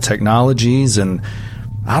level technologies, and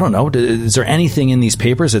I don't know. Is there anything in these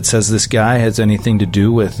papers that says this guy has anything to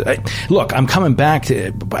do with... Look, I'm coming back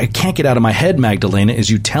to... I can't get out of my head, Magdalena,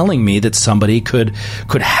 is you telling me that somebody could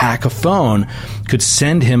hack a phone, could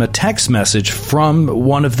send him a text message from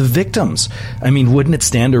one of the victims. I mean, wouldn't it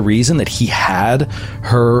stand to reason that he had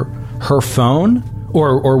her phone?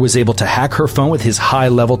 Or was able to hack her phone with his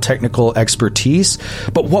high-level technical expertise?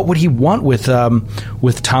 But what would he want with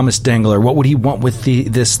Thomas Dengler? What would he want with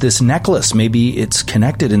this necklace? Maybe it's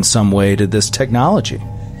connected in some way to this technology.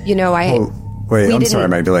 I'm sorry,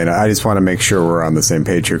 Magdalena. I just want to make sure we're on the same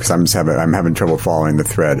page here, because I'm having trouble following the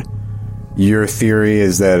thread. Your theory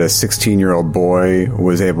is that a 16-year-old boy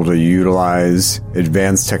was able to utilize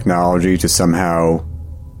advanced technology to somehow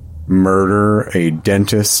murder a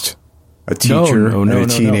dentist, a teacher, and a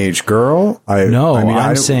teenage girl?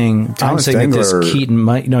 I'm saying that this Keaton...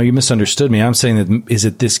 No, you misunderstood me. I'm saying that is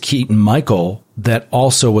it this Keaton Michael that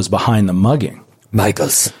also was behind the mugging? Keaton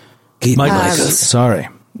Michaels. Sorry.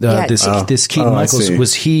 This Keaton Michaels,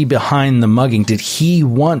 was he behind the mugging? Did he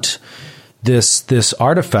want this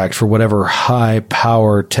artifact for whatever high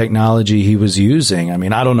power technology he was using. I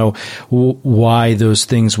mean, I don't know why those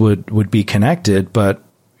things would be connected, but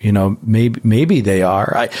maybe they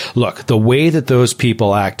are. Look, the way that those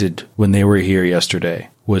people acted when they were here yesterday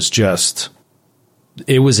was just,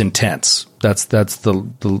 it was intense. That's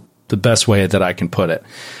the best way that I can put it.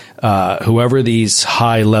 Whoever these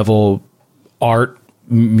high level art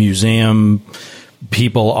museum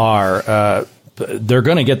people are, they're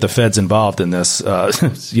going to get the feds involved in this.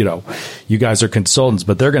 You guys are consultants,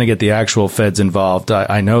 but they're going to get the actual feds involved.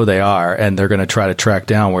 I know they are, and they're going to try to track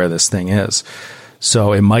down where this thing is.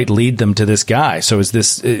 So it might lead them to this guy. So is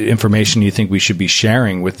this information you think we should be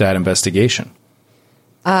sharing with that investigation?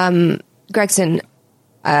 Gregson,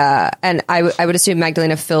 and I would assume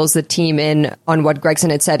Magdalena fills the team in on what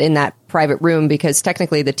Gregson had said in that private room, because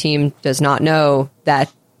technically the team does not know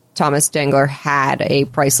that Thomas Dengler had a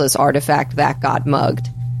priceless artifact that got mugged.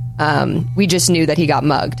 We just knew that he got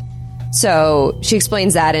mugged. So she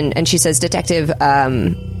explains that, and she says, Detective,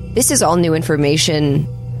 this is all new information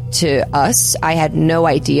to us. I had no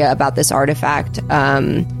idea about this artifact.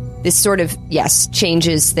 This sort of,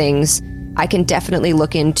 changes things. I can definitely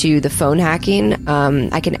look into the phone hacking.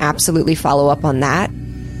 I can absolutely follow up on that.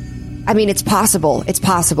 I mean, it's possible. It's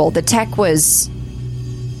possible. The tech was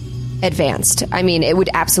advanced. I mean, it would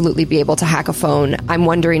absolutely be able to hack a phone. I'm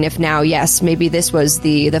wondering if now, maybe this was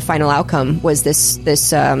the final outcome, was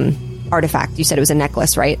this artifact. You said it was a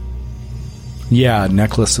necklace, right? Yeah, a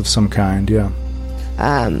necklace of some kind, yeah.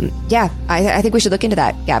 I think we should look into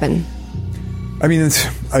that, Gavin. I mean,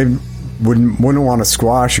 I wouldn't want to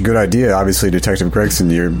squash a good idea. Obviously, Detective Gregson,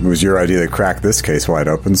 it was your idea to crack this case wide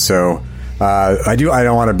open. So I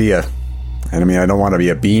don't want to be I don't want to be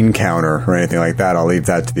a bean counter or anything like that. I'll leave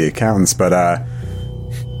that to the accountants. But I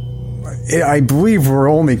believe we're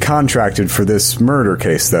only contracted for this murder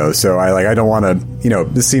case, though. So I don't want to.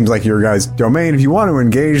 This seems like your guys' domain. If you want to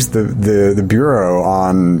engage the bureau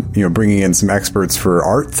on bringing in some experts for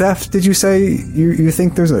art theft, did you say you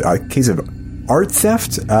think there's a case of art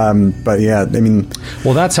theft? But yeah, I mean,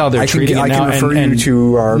 well, that's how they're treating it now. I can refer you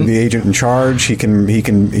to the agent in charge. He can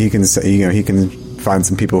say, he can find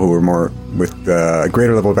some people who are more with a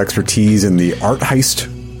greater level of expertise in the art heist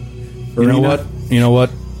arena. You know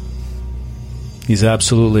what? He's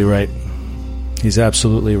absolutely right. He's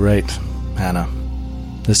absolutely right, Hannah.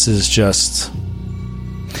 This is just...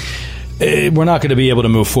 We're not going to be able to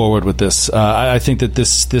move forward with this. I think that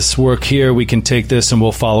this work here, we can take this and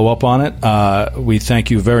we'll follow up on it. We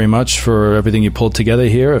thank you very much for everything you pulled together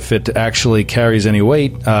here. If it actually carries any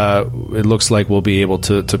weight, it looks like we'll be able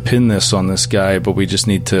to pin this on this guy, but we just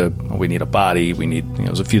need a body. We need,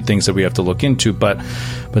 there's a few things that we have to look into, but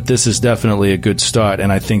this is definitely a good start.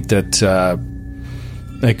 And I think that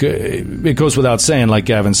it goes without saying, like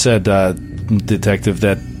Gavin said, Detective,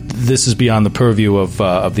 that this is beyond the purview of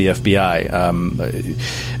the FBI,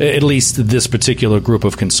 at least this particular group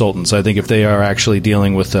of consultants. I think if they are actually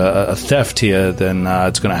dealing with a theft here, then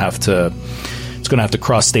it's going to have to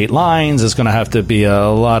cross state lines. There's going to have to be a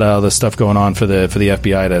lot of other stuff going on for the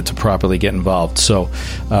FBI to properly get involved. So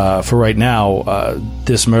for right now,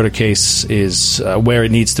 this murder case is where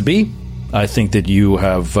it needs to be. I think that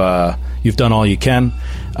you've done all you can,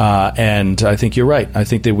 and I think you're right. I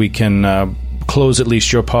think that we can close at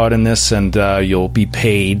least your part in this, and you'll be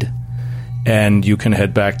paid, and you can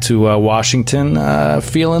head back to Washington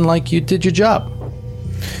feeling like you did your job.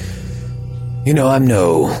 I'm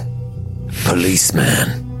no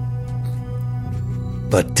policeman,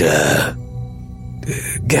 but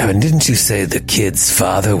Gavin, didn't you say the kid's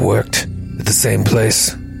father worked at the same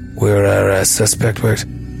place where our suspect worked?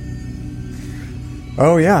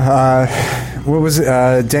 Oh yeah, what was it?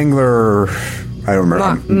 Dengler? I don't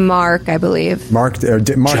remember. Mark, I believe. Mark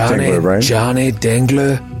Dengler, right? Johnny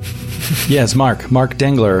Dengler? Yes, Mark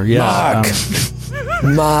Dengler. Yeah.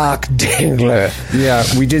 Mark Dengler. Yeah,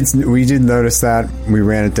 we did notice that. We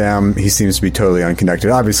ran it down. He seems to be totally unconnected.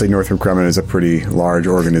 Obviously, Northrop Grumman is a pretty large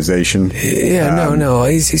organization. Yeah, no,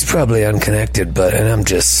 he's probably unconnected, and I'm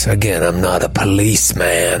not a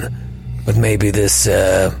policeman. But maybe this,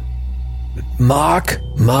 Mark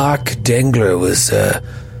Dengler was,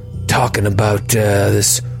 talking about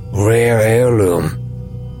this rare heirloom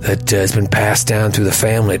that has been passed down through the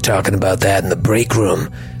family, talking about that in the break room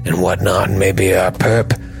and whatnot, and maybe our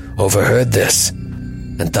perp overheard this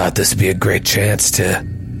and thought this would be a great chance to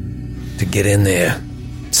get in there,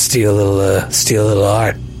 steal a little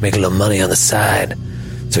art, make a little money on the side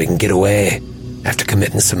so he can get away after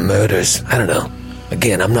committing some murders. I don't know.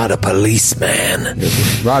 Again, I'm not a policeman.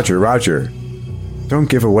 Roger. Don't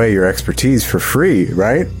give away your expertise for free,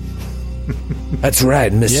 right? That's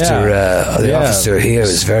right, Mr. The officer here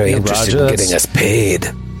is very interested in getting us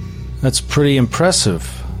paid. That's pretty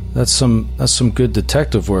impressive. That's some good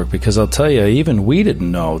detective work, because I'll tell you, even we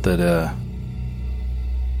didn't know that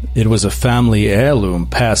it was a family heirloom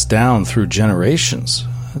passed down through generations.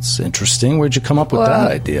 That's interesting. Where'd you come up with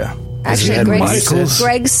that idea? Actually,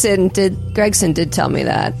 Gregson did tell me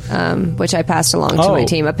that, which I passed along to my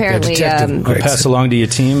team. Apparently, passed along to your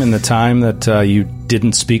team in the time that you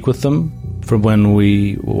didn't speak with them from when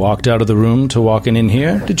we walked out of the room to walking in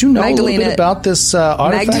here. Did you know a little bit about this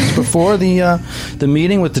artifact before the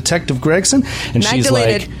meeting with Detective Gregson? And she's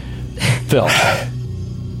like, Phil,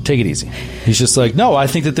 take it easy. He's just like, no, I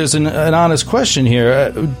think that there's an honest question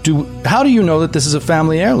here. How do you know that this is a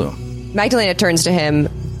family heirloom? Magdalena turns to him,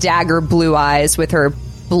 dagger blue eyes with her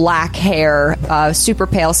black hair, super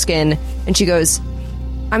pale skin, and she goes,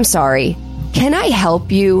 I'm sorry. Can I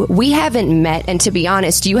help you? We haven't met, and to be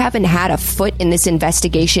honest, you haven't had a foot in this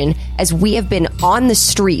investigation as we have been on the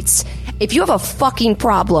streets. If you have a fucking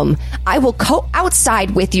problem, I will go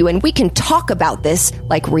outside with you and we can talk about this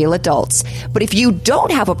like real adults. But if you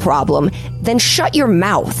don't have a problem, then shut your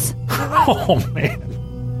mouth. Oh, man.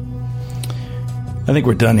 I think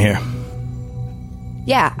we're done here.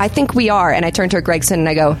 Yeah, I think we are. And I turn to Gregson and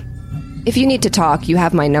I go, if you need to talk, you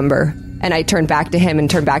have my number. And I turn back to him and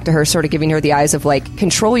turn back to her, sort of giving her the eyes of, like,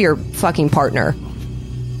 control your fucking partner.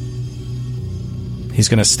 He's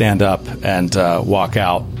going to stand up and walk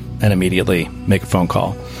out and immediately make a phone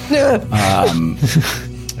call.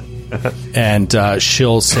 And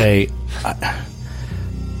she'll say,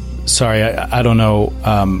 sorry, I don't know.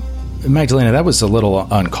 Magdalena, that was a little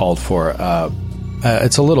uncalled for.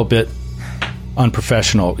 It's a little bit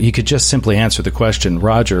unprofessional. You could just simply answer the question,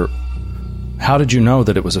 Roger, how did you know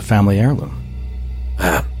that it was a family heirloom?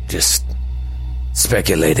 Just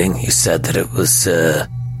speculating. You said that it was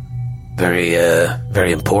very,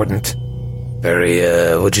 very important. Very,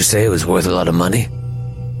 would you say it was worth a lot of money?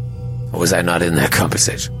 Or was I not in that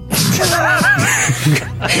conversation?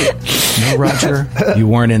 No, Roger, you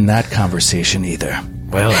weren't in that conversation either.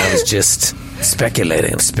 Well, I was just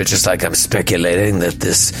speculating. Just like I'm speculating that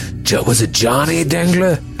this... Was it Johnny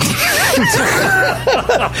Dengler?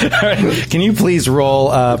 Can you please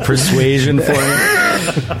roll persuasion for me?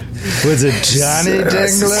 Was it Johnny Dengler?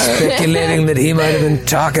 Speculating that he might have been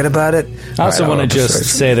talking about it. I also want to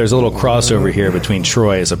just say there's a little crossover here between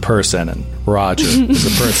Troy as a person and Roger as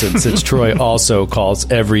a person, since Troy also calls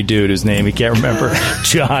every dude whose name he can't remember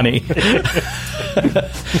Johnny.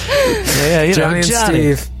 Yeah, you know, Johnny and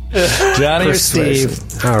Steve. Johnny or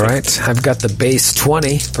Steve. All right. I've got the base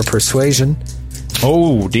 20 for persuasion.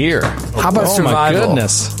 Oh, dear. How about survival? Oh, my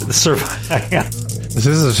goodness. This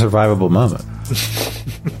is a survivable moment.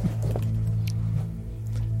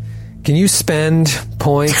 Can you spend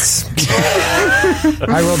points?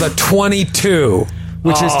 I rolled a 22,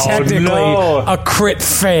 which is technically a crit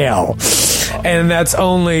fail. And that's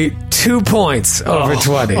only 2 points over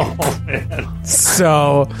 20.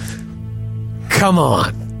 So, come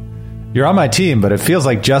on. You're on my team, but it feels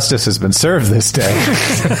like justice has been served this day.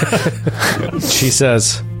 She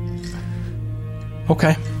says,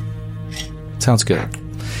 okay. Sounds good.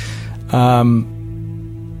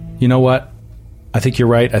 You know what? I think you're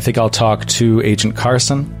right. I think I'll talk to Agent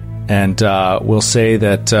Carson, and we'll say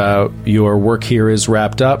that your work here is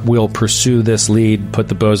wrapped up. We'll pursue this lead, put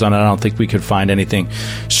the bows on it. I don't think we could find anything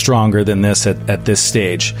stronger than this at this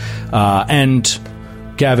stage. And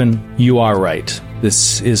Gavin, you are right.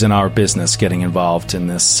 This isn't our business getting involved in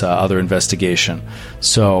this other investigation.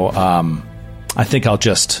 So I think I'll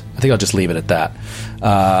just leave it at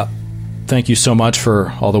that. Thank you so much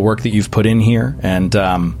for all the work that you've put in here, and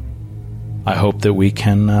I hope that we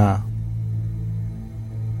can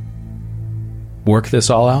work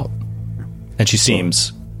this all out. And she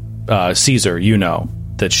seems, Caesar, you know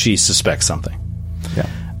that she suspects something.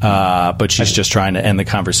 Yeah. But she's just trying to end the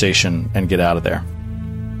conversation and get out of there.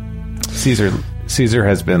 Caesar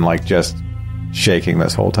has been like just shaking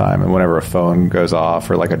this whole time, and whenever a phone goes off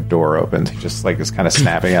or like a door opens, he just like is kind of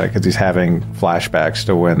snapping at it because he's having flashbacks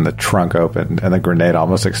to when the trunk opened and the grenade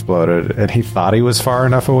almost exploded, and he thought he was far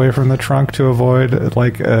enough away from the trunk to avoid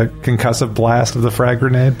like a concussive blast of the frag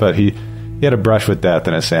grenade, but he had a brush with death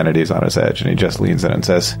and his sanity's on his edge, and he just leans in and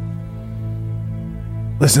says,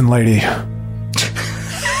 "Listen, lady."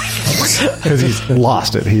 Because he's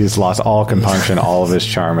lost it. He's lost all compunction, all of his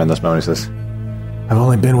charm in this moment. He says, "I've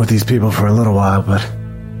only been with these people for a little while, but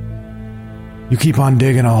you keep on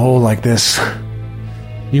digging a hole like this,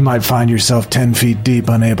 you might find yourself 10 feet deep,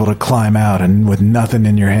 unable to climb out, and with nothing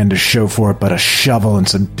in your hand to show for it but a shovel and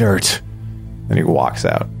some dirt." Then he walks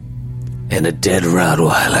out. and a dead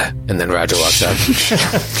Rottweiler. And then Roger walks up.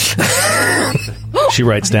 She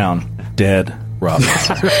writes down, dead Rob.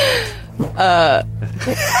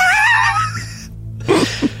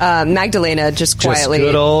 Magdalena just quietly. Just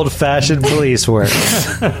good old-fashioned police work.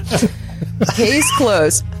 Case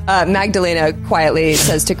closed. Magdalena quietly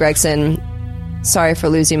says to Gregson, sorry for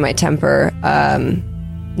losing my temper.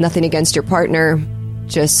 Nothing against your partner.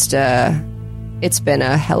 Just, it's been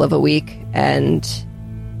a hell of a week. And,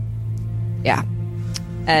 yeah.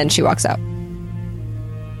 And she walks out.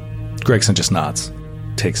 Gregson just nods,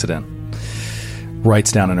 takes it in,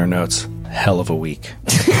 writes down in her notes, hell of a week.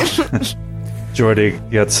 Jordy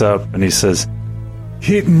gets up and he says,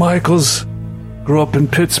 Keaton Michaels grew up in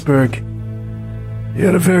Pittsburgh. He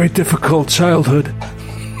had a very difficult childhood.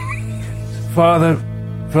 His father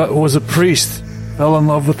was a priest, fell in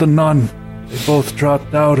love with a nun. They both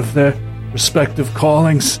dropped out of their respective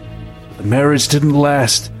callings. The marriage didn't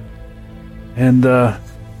last. And,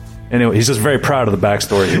 anyway, he's just very proud of the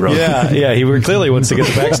backstory he wrote. Yeah, he clearly wants to get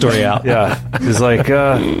the backstory out. Yeah, he's like,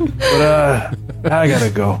 I gotta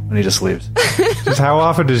go. And he just leaves. Just how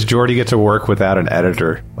often does Jordy get to work without an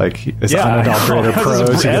editor? Like, is unadulterated prose?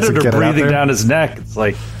 His editor breathing down his neck. It's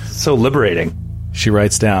like so liberating. She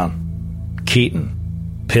writes down,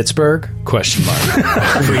 Keaton, Pittsburgh, ?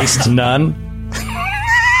 Priest, nun.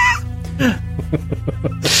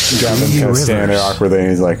 Gavin kind of standing there awkwardly, and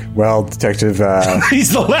he's like, well, detective...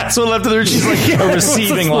 He's the last one left of the She's like a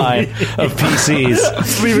receiving line of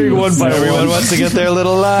PCs. Leaving one by Everyone wants to get their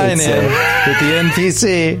little line in with the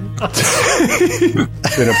NPC.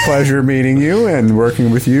 It's been a pleasure meeting you and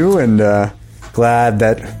working with you, and glad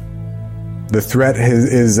that the threat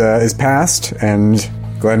is past, and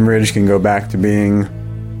Glenridge can go back to being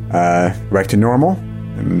back to normal,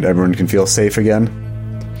 and everyone can feel safe again.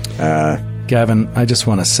 Gavin, I just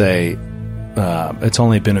want to say, it's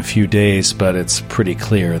only been a few days, but it's pretty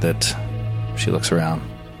clear that, she looks around,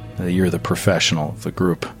 you're the professional of the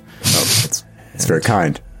group. It's very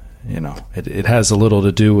kind. You know, it has a little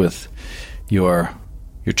to do with your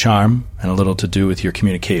charm and a little to do with your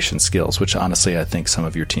communication skills, which honestly I think some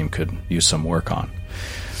of your team could use some work on.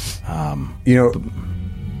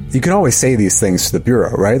 You can always say these things to the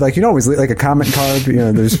Bureau, right? Like, you can always like a comment card. You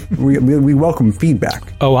know, we welcome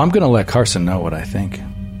feedback. Oh, I'm going to let Carson know what I think.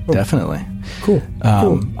 Oh, definitely. Cool.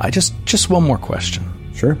 I just one more question.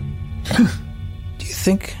 Sure. Do you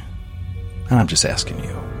think, and I'm just asking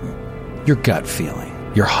you, your gut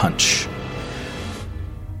feeling, your hunch,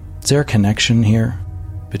 is there a connection here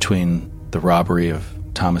between the robbery of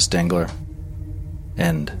Thomas Dengler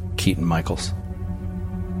and Keaton Michaels?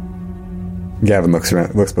 Gavin looks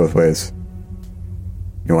both ways.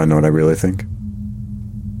 You want to know what I really think?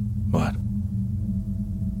 What?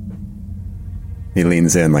 He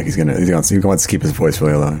leans in like he wants to keep his voice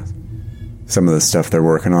really low. Some of the stuff they're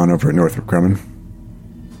working on over at Northrop Grumman,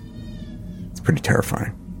 it's pretty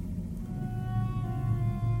terrifying.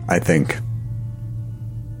 I think.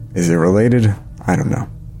 Is it related? I don't know.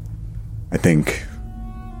 I think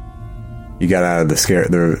you got out of the scare.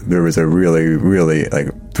 There was a really, really,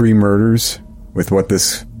 like, 3 murders with what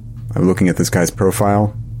this... I'm looking at this guy's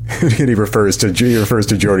profile. He refers to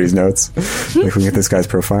Jordy's notes. Looking at this guy's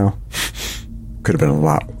profile. Could have been a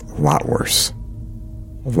lot worse.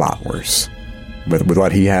 A lot worse. With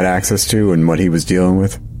what he had access to and what he was dealing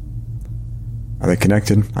with. Are they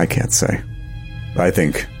connected? I can't say. But I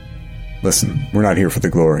think... Listen, we're not here for the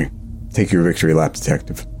glory. Take your victory lap,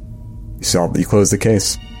 detective. You closed the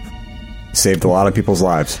case. You saved a lot of people's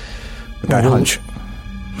lives. With that hunch.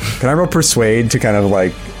 Can I roll persuade to kind of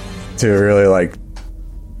like... To really like...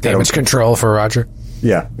 Damage control for Roger?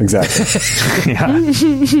 Yeah, exactly.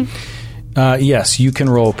 Yeah. Yes, you can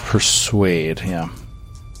roll persuade, yeah.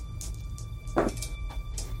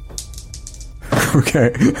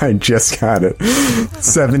 Okay, I just got it.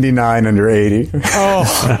 79 under 80.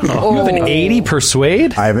 Oh, you have an 80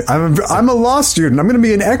 persuade? I'm a law student. I'm going to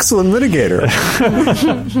be an excellent litigator.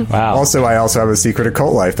 Wow. Also, I have a secret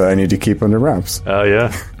occult life that I need to keep under wraps. Oh,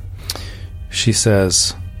 yeah. She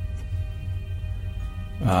says,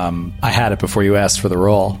 I had it before you asked for the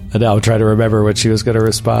roll, and I'll try to remember what she was going to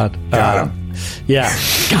respond. Got him. Yeah,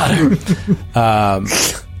 got him.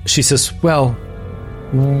 She says, well,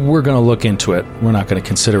 we're going to look into it. We're not going to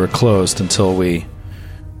consider it closed until we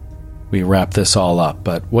wrap this all up.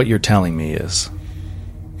 But what you're telling me is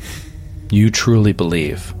you truly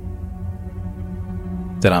believe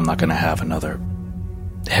that I'm not going to have another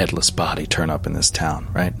headless body turn up in this town,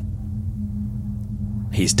 right?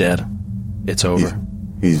 He's dead. It's over.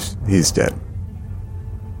 He's dead.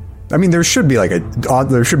 I mean, there should be like a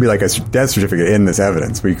death certificate in this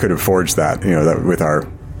evidence. We could have forged that, that with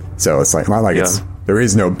our So it's like not like it's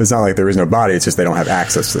not like there is no body. It's just they don't have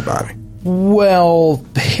access to the body. Well,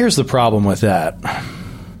 here's the problem with that.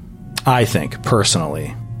 I think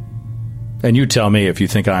personally, and you tell me if you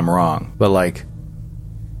think I'm wrong, but like,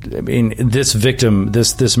 I mean, this victim,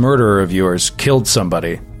 this murderer of yours killed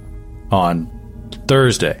somebody on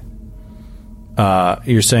Thursday.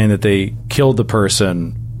 You're saying that they killed the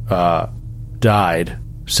person, died,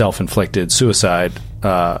 self-inflicted, suicide.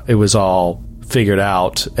 It was all figured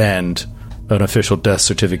out, and an official death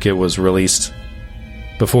certificate was released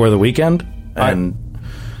before the weekend. And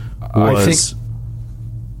I think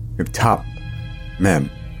the top men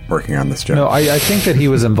working on this job. No, I think that he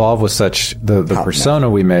was involved with such the persona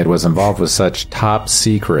we made was involved with such top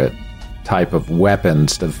secret type of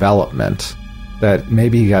weapons development that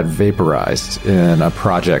maybe he got vaporized in a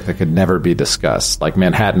project that could never be discussed, like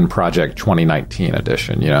Manhattan Project 2019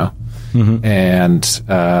 edition, you know? Mm-hmm. And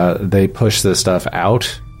they pushed this stuff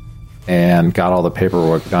out and got all the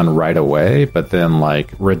paperwork done right away, but then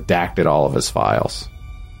like redacted all of his files.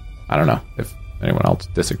 I don't know if anyone else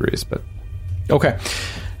disagrees, but okay.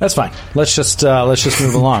 That's fine. Let's just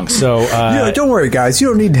move along. So, don't worry, guys. You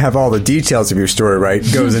don't need to have all the details of your story, right?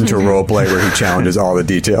 Goes into a role play where he challenges all the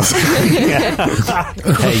details.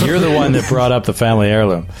 Hey, you're the one that brought up the family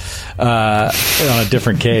heirloom on a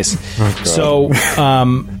different case. Oh, so,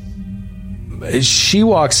 she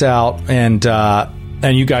walks out, and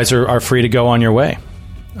you guys are free to go on your way.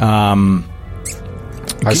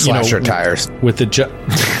 I slash her tires with the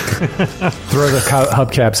throw the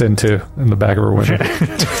hubcaps in the back of her window.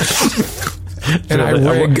 And I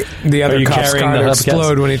rig the other cop's car to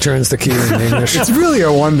explode when he turns the key in the ignition. It's really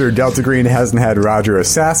a wonder Delta Green hasn't had Roger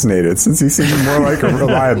assassinated, since he seems more like a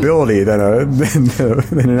liability than an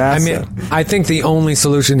asset. I mean, I think the only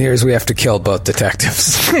solution here is we have to kill both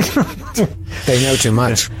detectives. They know too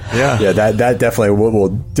much. Yeah, that definitely will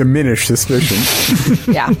diminish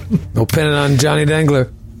suspicion. Yeah. We'll pin it on Johnny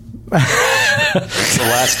Dengler. The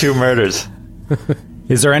last two murders.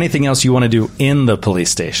 Is there anything else you want to do in the police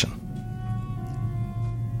station?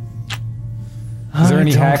 Is there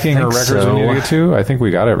any hacking or records we need to get to? I think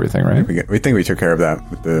we got everything, right? We think we took care of that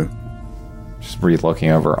with the... Just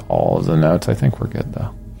re-looking over all of the notes. I think we're good,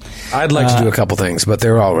 though. I'd like to do a couple things, but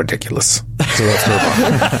they're all ridiculous. So let's move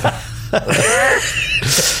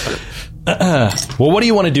on. Well, what do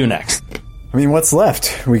you want to do next? I mean, what's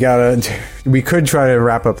left? We could try to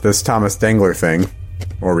wrap up this Thomas Dengler thing,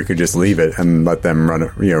 or we could just leave it and let them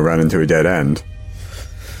run into a dead end.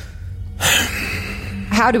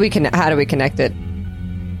 How do we connect it?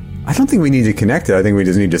 I don't think we need to connect it. I think we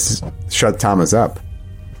just need to shut Thomas up.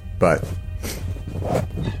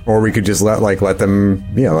 Or we could just let them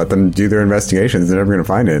do their investigations. They're never going to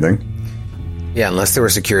find anything. Yeah, unless there were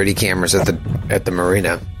security cameras at the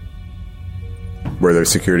marina. Were there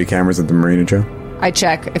security cameras at the marina, Joe? I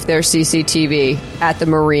check if there's CCTV at the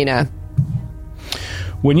marina.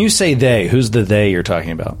 When you say they, who's the they you're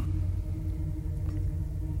talking about?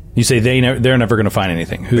 You say they're never going to find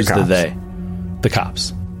anything. Who's the they? The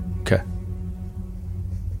cops. Okay.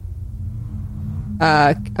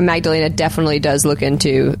 Magdalena definitely does look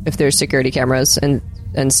into if there's security cameras and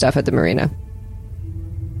stuff at the marina.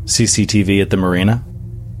 CCTV at the marina?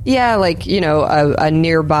 Yeah, like, a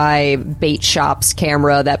nearby bait shop's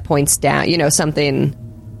camera that points down, something.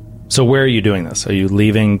 So where are you doing this? Are you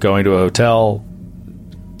leaving, going to a hotel,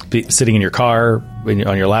 sitting in your car,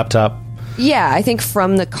 on your laptop? Yeah, I think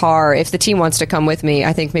from the car, if the team wants to come with me,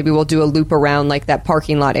 I think maybe we'll do a loop around like that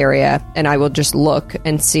parking lot area, and I will just look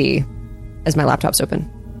and see as my laptop's open.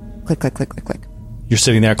 Click, click, click, click, click. You're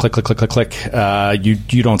sitting there, click, click, click, click, click.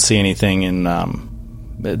 You don't see anything in...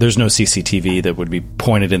 there's no CCTV that would be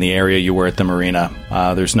pointed in the area you were at the marina.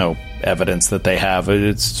 There's no evidence that they have.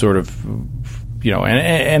 It's sort of...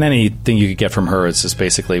 and anything you could get from her is just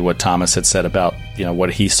basically what Thomas had said about,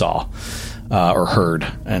 what he saw. Or heard,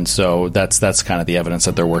 and so that's kind of the evidence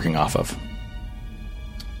that they're working off of.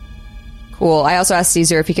 Cool. I also asked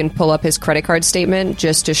Caesar if he can pull up his credit card statement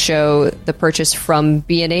just to show the purchase from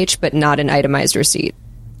B&H, but not an itemized receipt.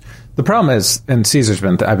 The problem is, and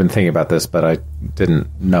I've been thinking about this, but I didn't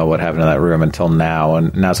know what happened in that room until now,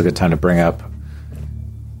 and now's a good time to bring up.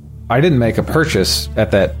 I didn't make a purchase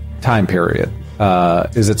at that time period.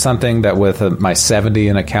 Is it something that with my 70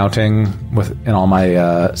 in accounting, in all my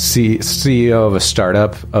CEO of a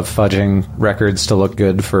startup of fudging records to look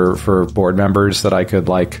good for board members, that I could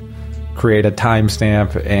create a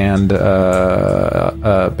timestamp and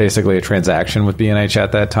basically a transaction with B&H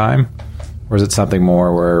at that time? Or is it something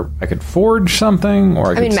more where I could forge something,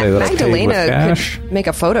 or I could say that I paid with cash? Could make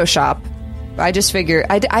a Photoshop. I just figure,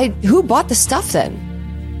 who bought the stuff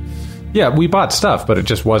then? Yeah, we bought stuff, but it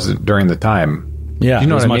just wasn't during the time. Yeah, you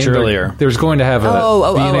know it was what I much mean? earlier. There's going to have B&H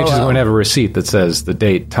is going to have a receipt that says the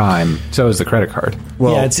date, time. So is the credit card.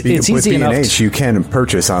 Well, Yeah, it's with easy enough B&H, you can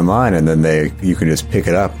purchase online, and then you can just pick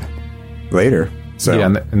it up later. So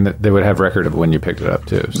Yeah, and they would have record of when you picked it up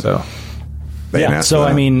too. So Yeah, so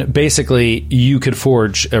I mean, basically, you could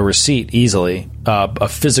forge a receipt easily, a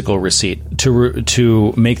physical receipt,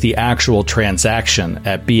 to make the actual transaction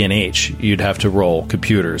at B&H. You'd have to roll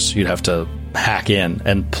computers. You'd have to hack in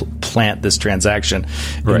and plant this transaction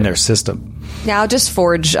in their system. Yeah, I'll just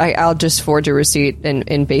forge a receipt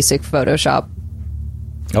in basic Photoshop.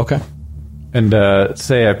 Okay. And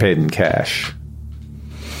say I paid in cash.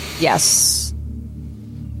 Yes.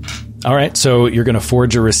 All right, so you're going to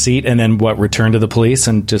forge a receipt and then return to the police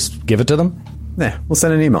and just give it to them? Yeah, we'll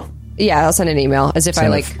send an email. Yeah, I'll send an email as if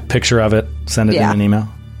Send I a picture of it, send it in an email?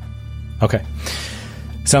 Okay.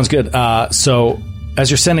 Sounds good. So as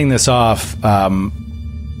you're sending this off,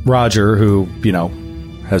 Roger, who,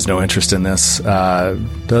 has no interest in this,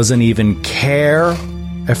 doesn't even care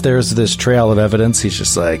if there's this trail of evidence. He's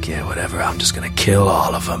just like, yeah, whatever, I'm just going to kill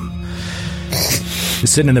all of them. He's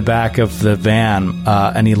sitting in the back of the van,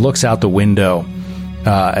 and he looks out the window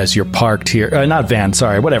as you're parked here. Not van,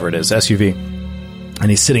 sorry, whatever it is, SUV. And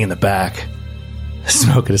he's sitting in the back,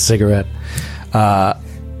 smoking a cigarette.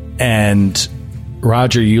 And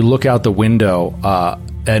Roger, you look out the window,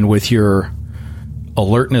 and with your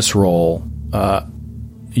alertness roll,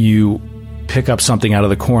 you pick up something out of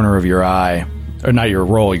the corner of your eye. Or not your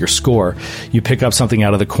roll, your score. You pick up something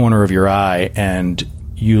out of the corner of your eye, and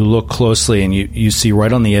you look closely, and you see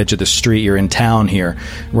right on the edge of the street, you're in town here,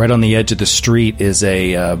 right on the edge of the street is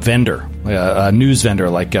a vendor, a news vendor,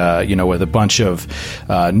 like, with a bunch of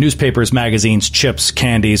newspapers, magazines, chips,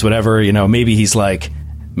 candies, whatever. Maybe he's like,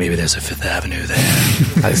 maybe there's a Fifth Avenue there.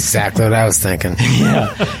 That's exactly what I was thinking.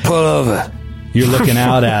 Yeah. Pull over. You're looking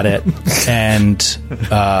out at it,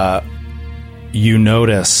 and you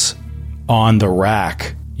notice on the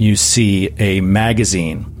rack, you see a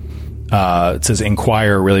magazine. It says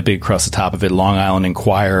Inquirer really big across the top of it, Long Island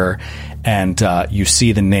Inquirer, and you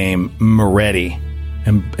see the name Moretti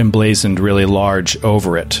emblazoned really large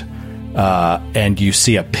over it, and you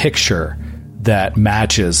see a picture that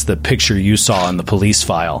matches the picture you saw in the police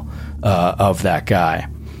file of that guy,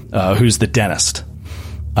 who's the dentist,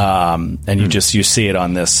 and you see it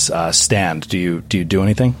on this stand. Do you do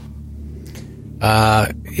anything?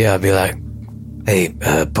 Yeah, I'll be like, hey,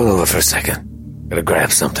 pull over for a second. Gotta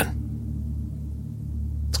grab something.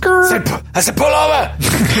 I said pull over!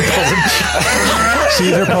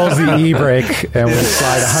 Caesar pulls the e-brake and will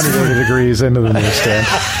slide 180 degrees into the newsstand.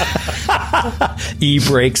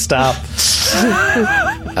 E-brake stop.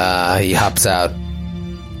 He hops out,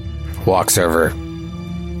 walks over,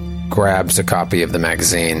 grabs a copy of the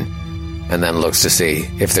magazine, and then looks to see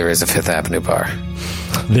if there is a Fifth Avenue bar.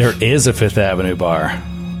 There is a Fifth Avenue bar.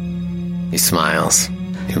 He smiles.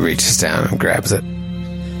 He reaches down and grabs it.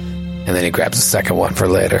 And then he grabs a second one for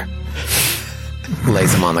later.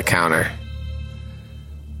 Lays them on the counter.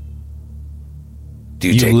 Do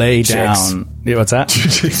you take lay checks? down. Yeah, what's that? Do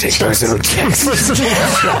you take personal checks?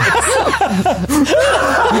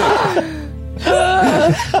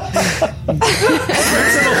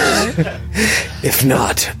 If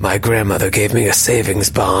not, my grandmother gave me a savings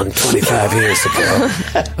bond 25 years ago.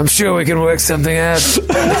 I'm sure we can work something out.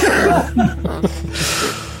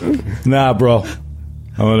 Nah, bro.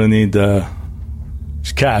 I'm gonna need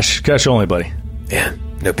cash only, buddy. Yeah,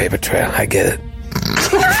 no paper trail. I get it.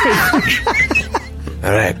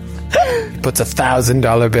 All right. He puts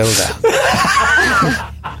 $1,000 bill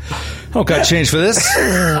down. Don't got change for this.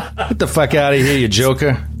 Get the fuck out of here, you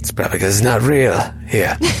joker. It's probably because it's not real.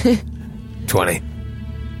 Here. 20.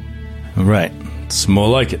 All right. It's more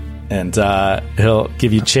like it. And he'll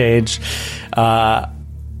give you change. And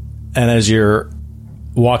as you're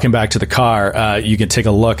walking back to the car, you can take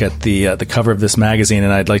a look at the cover of this magazine,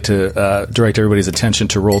 and I'd like to direct everybody's attention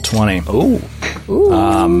to Roll 20. Ooh.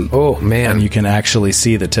 Oh, man. And you can actually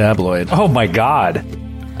see the tabloid. Oh, my God.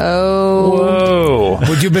 Oh. Whoa.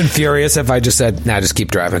 Would you have been furious if I just said, nah, just keep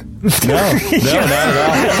driving? No, not at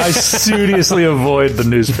all. I studiously avoid the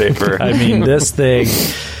newspaper. I mean, this thing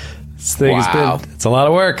has been, it's a lot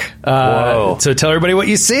of work. Whoa. So tell everybody what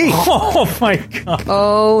you see. Oh, my God.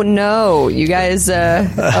 Oh, no. You guys, man.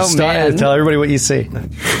 Tell everybody what you see.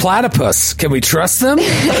 Platypus. Can we trust them?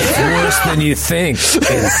 It's worse than you think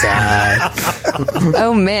inside.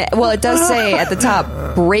 Oh, man. Well, it does say at the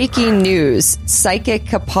top, breaking news, Psychic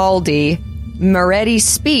Capaldi Moretti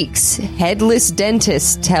speaks. Headless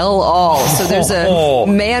dentist tell all. So there's a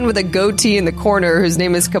man with a goatee in the corner whose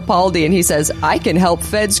name is Capaldi, and he says, I can help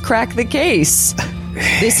feds crack the case.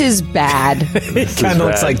 This is bad. He kind of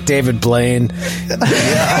looks like David Blaine.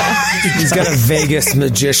 He's got a Vegas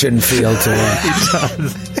magician feel to him.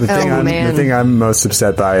 The thing I'm most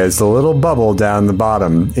upset by is the little bubble down the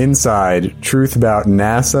bottom. Inside, truth about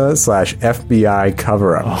NASA/FBI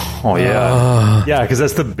cover-up. Oh, yeah. Yeah, because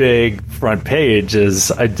that's the big front page is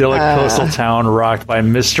idyllic coastal town rocked by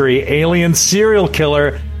mystery alien serial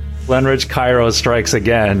killer. Glenridge Cairo strikes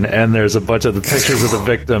again, and there's a bunch of the pictures of the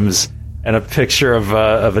victims and a picture of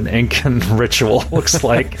an Incan ritual, looks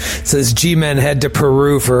like. Says G-Men head to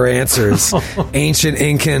Peru for answers. Ancient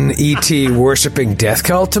Incan E.T. worshipping death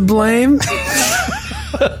cult to blame?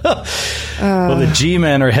 Well, the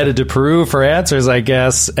G-Men are headed to Peru for answers, I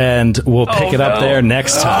guess, and we'll pick it up there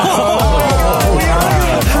next time.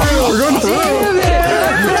 We're going to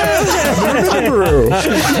Peru.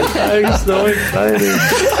 I'm so excited.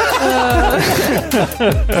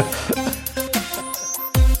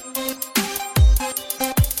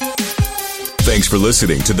 Thanks for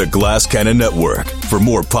listening to the Glass Cannon Network. For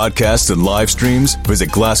more podcasts and live streams, visit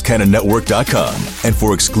glasscannonnetwork.com. And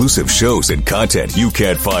for exclusive shows and content you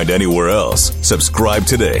can't find anywhere else, subscribe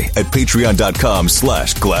today at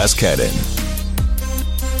patreon.com/glasscannon.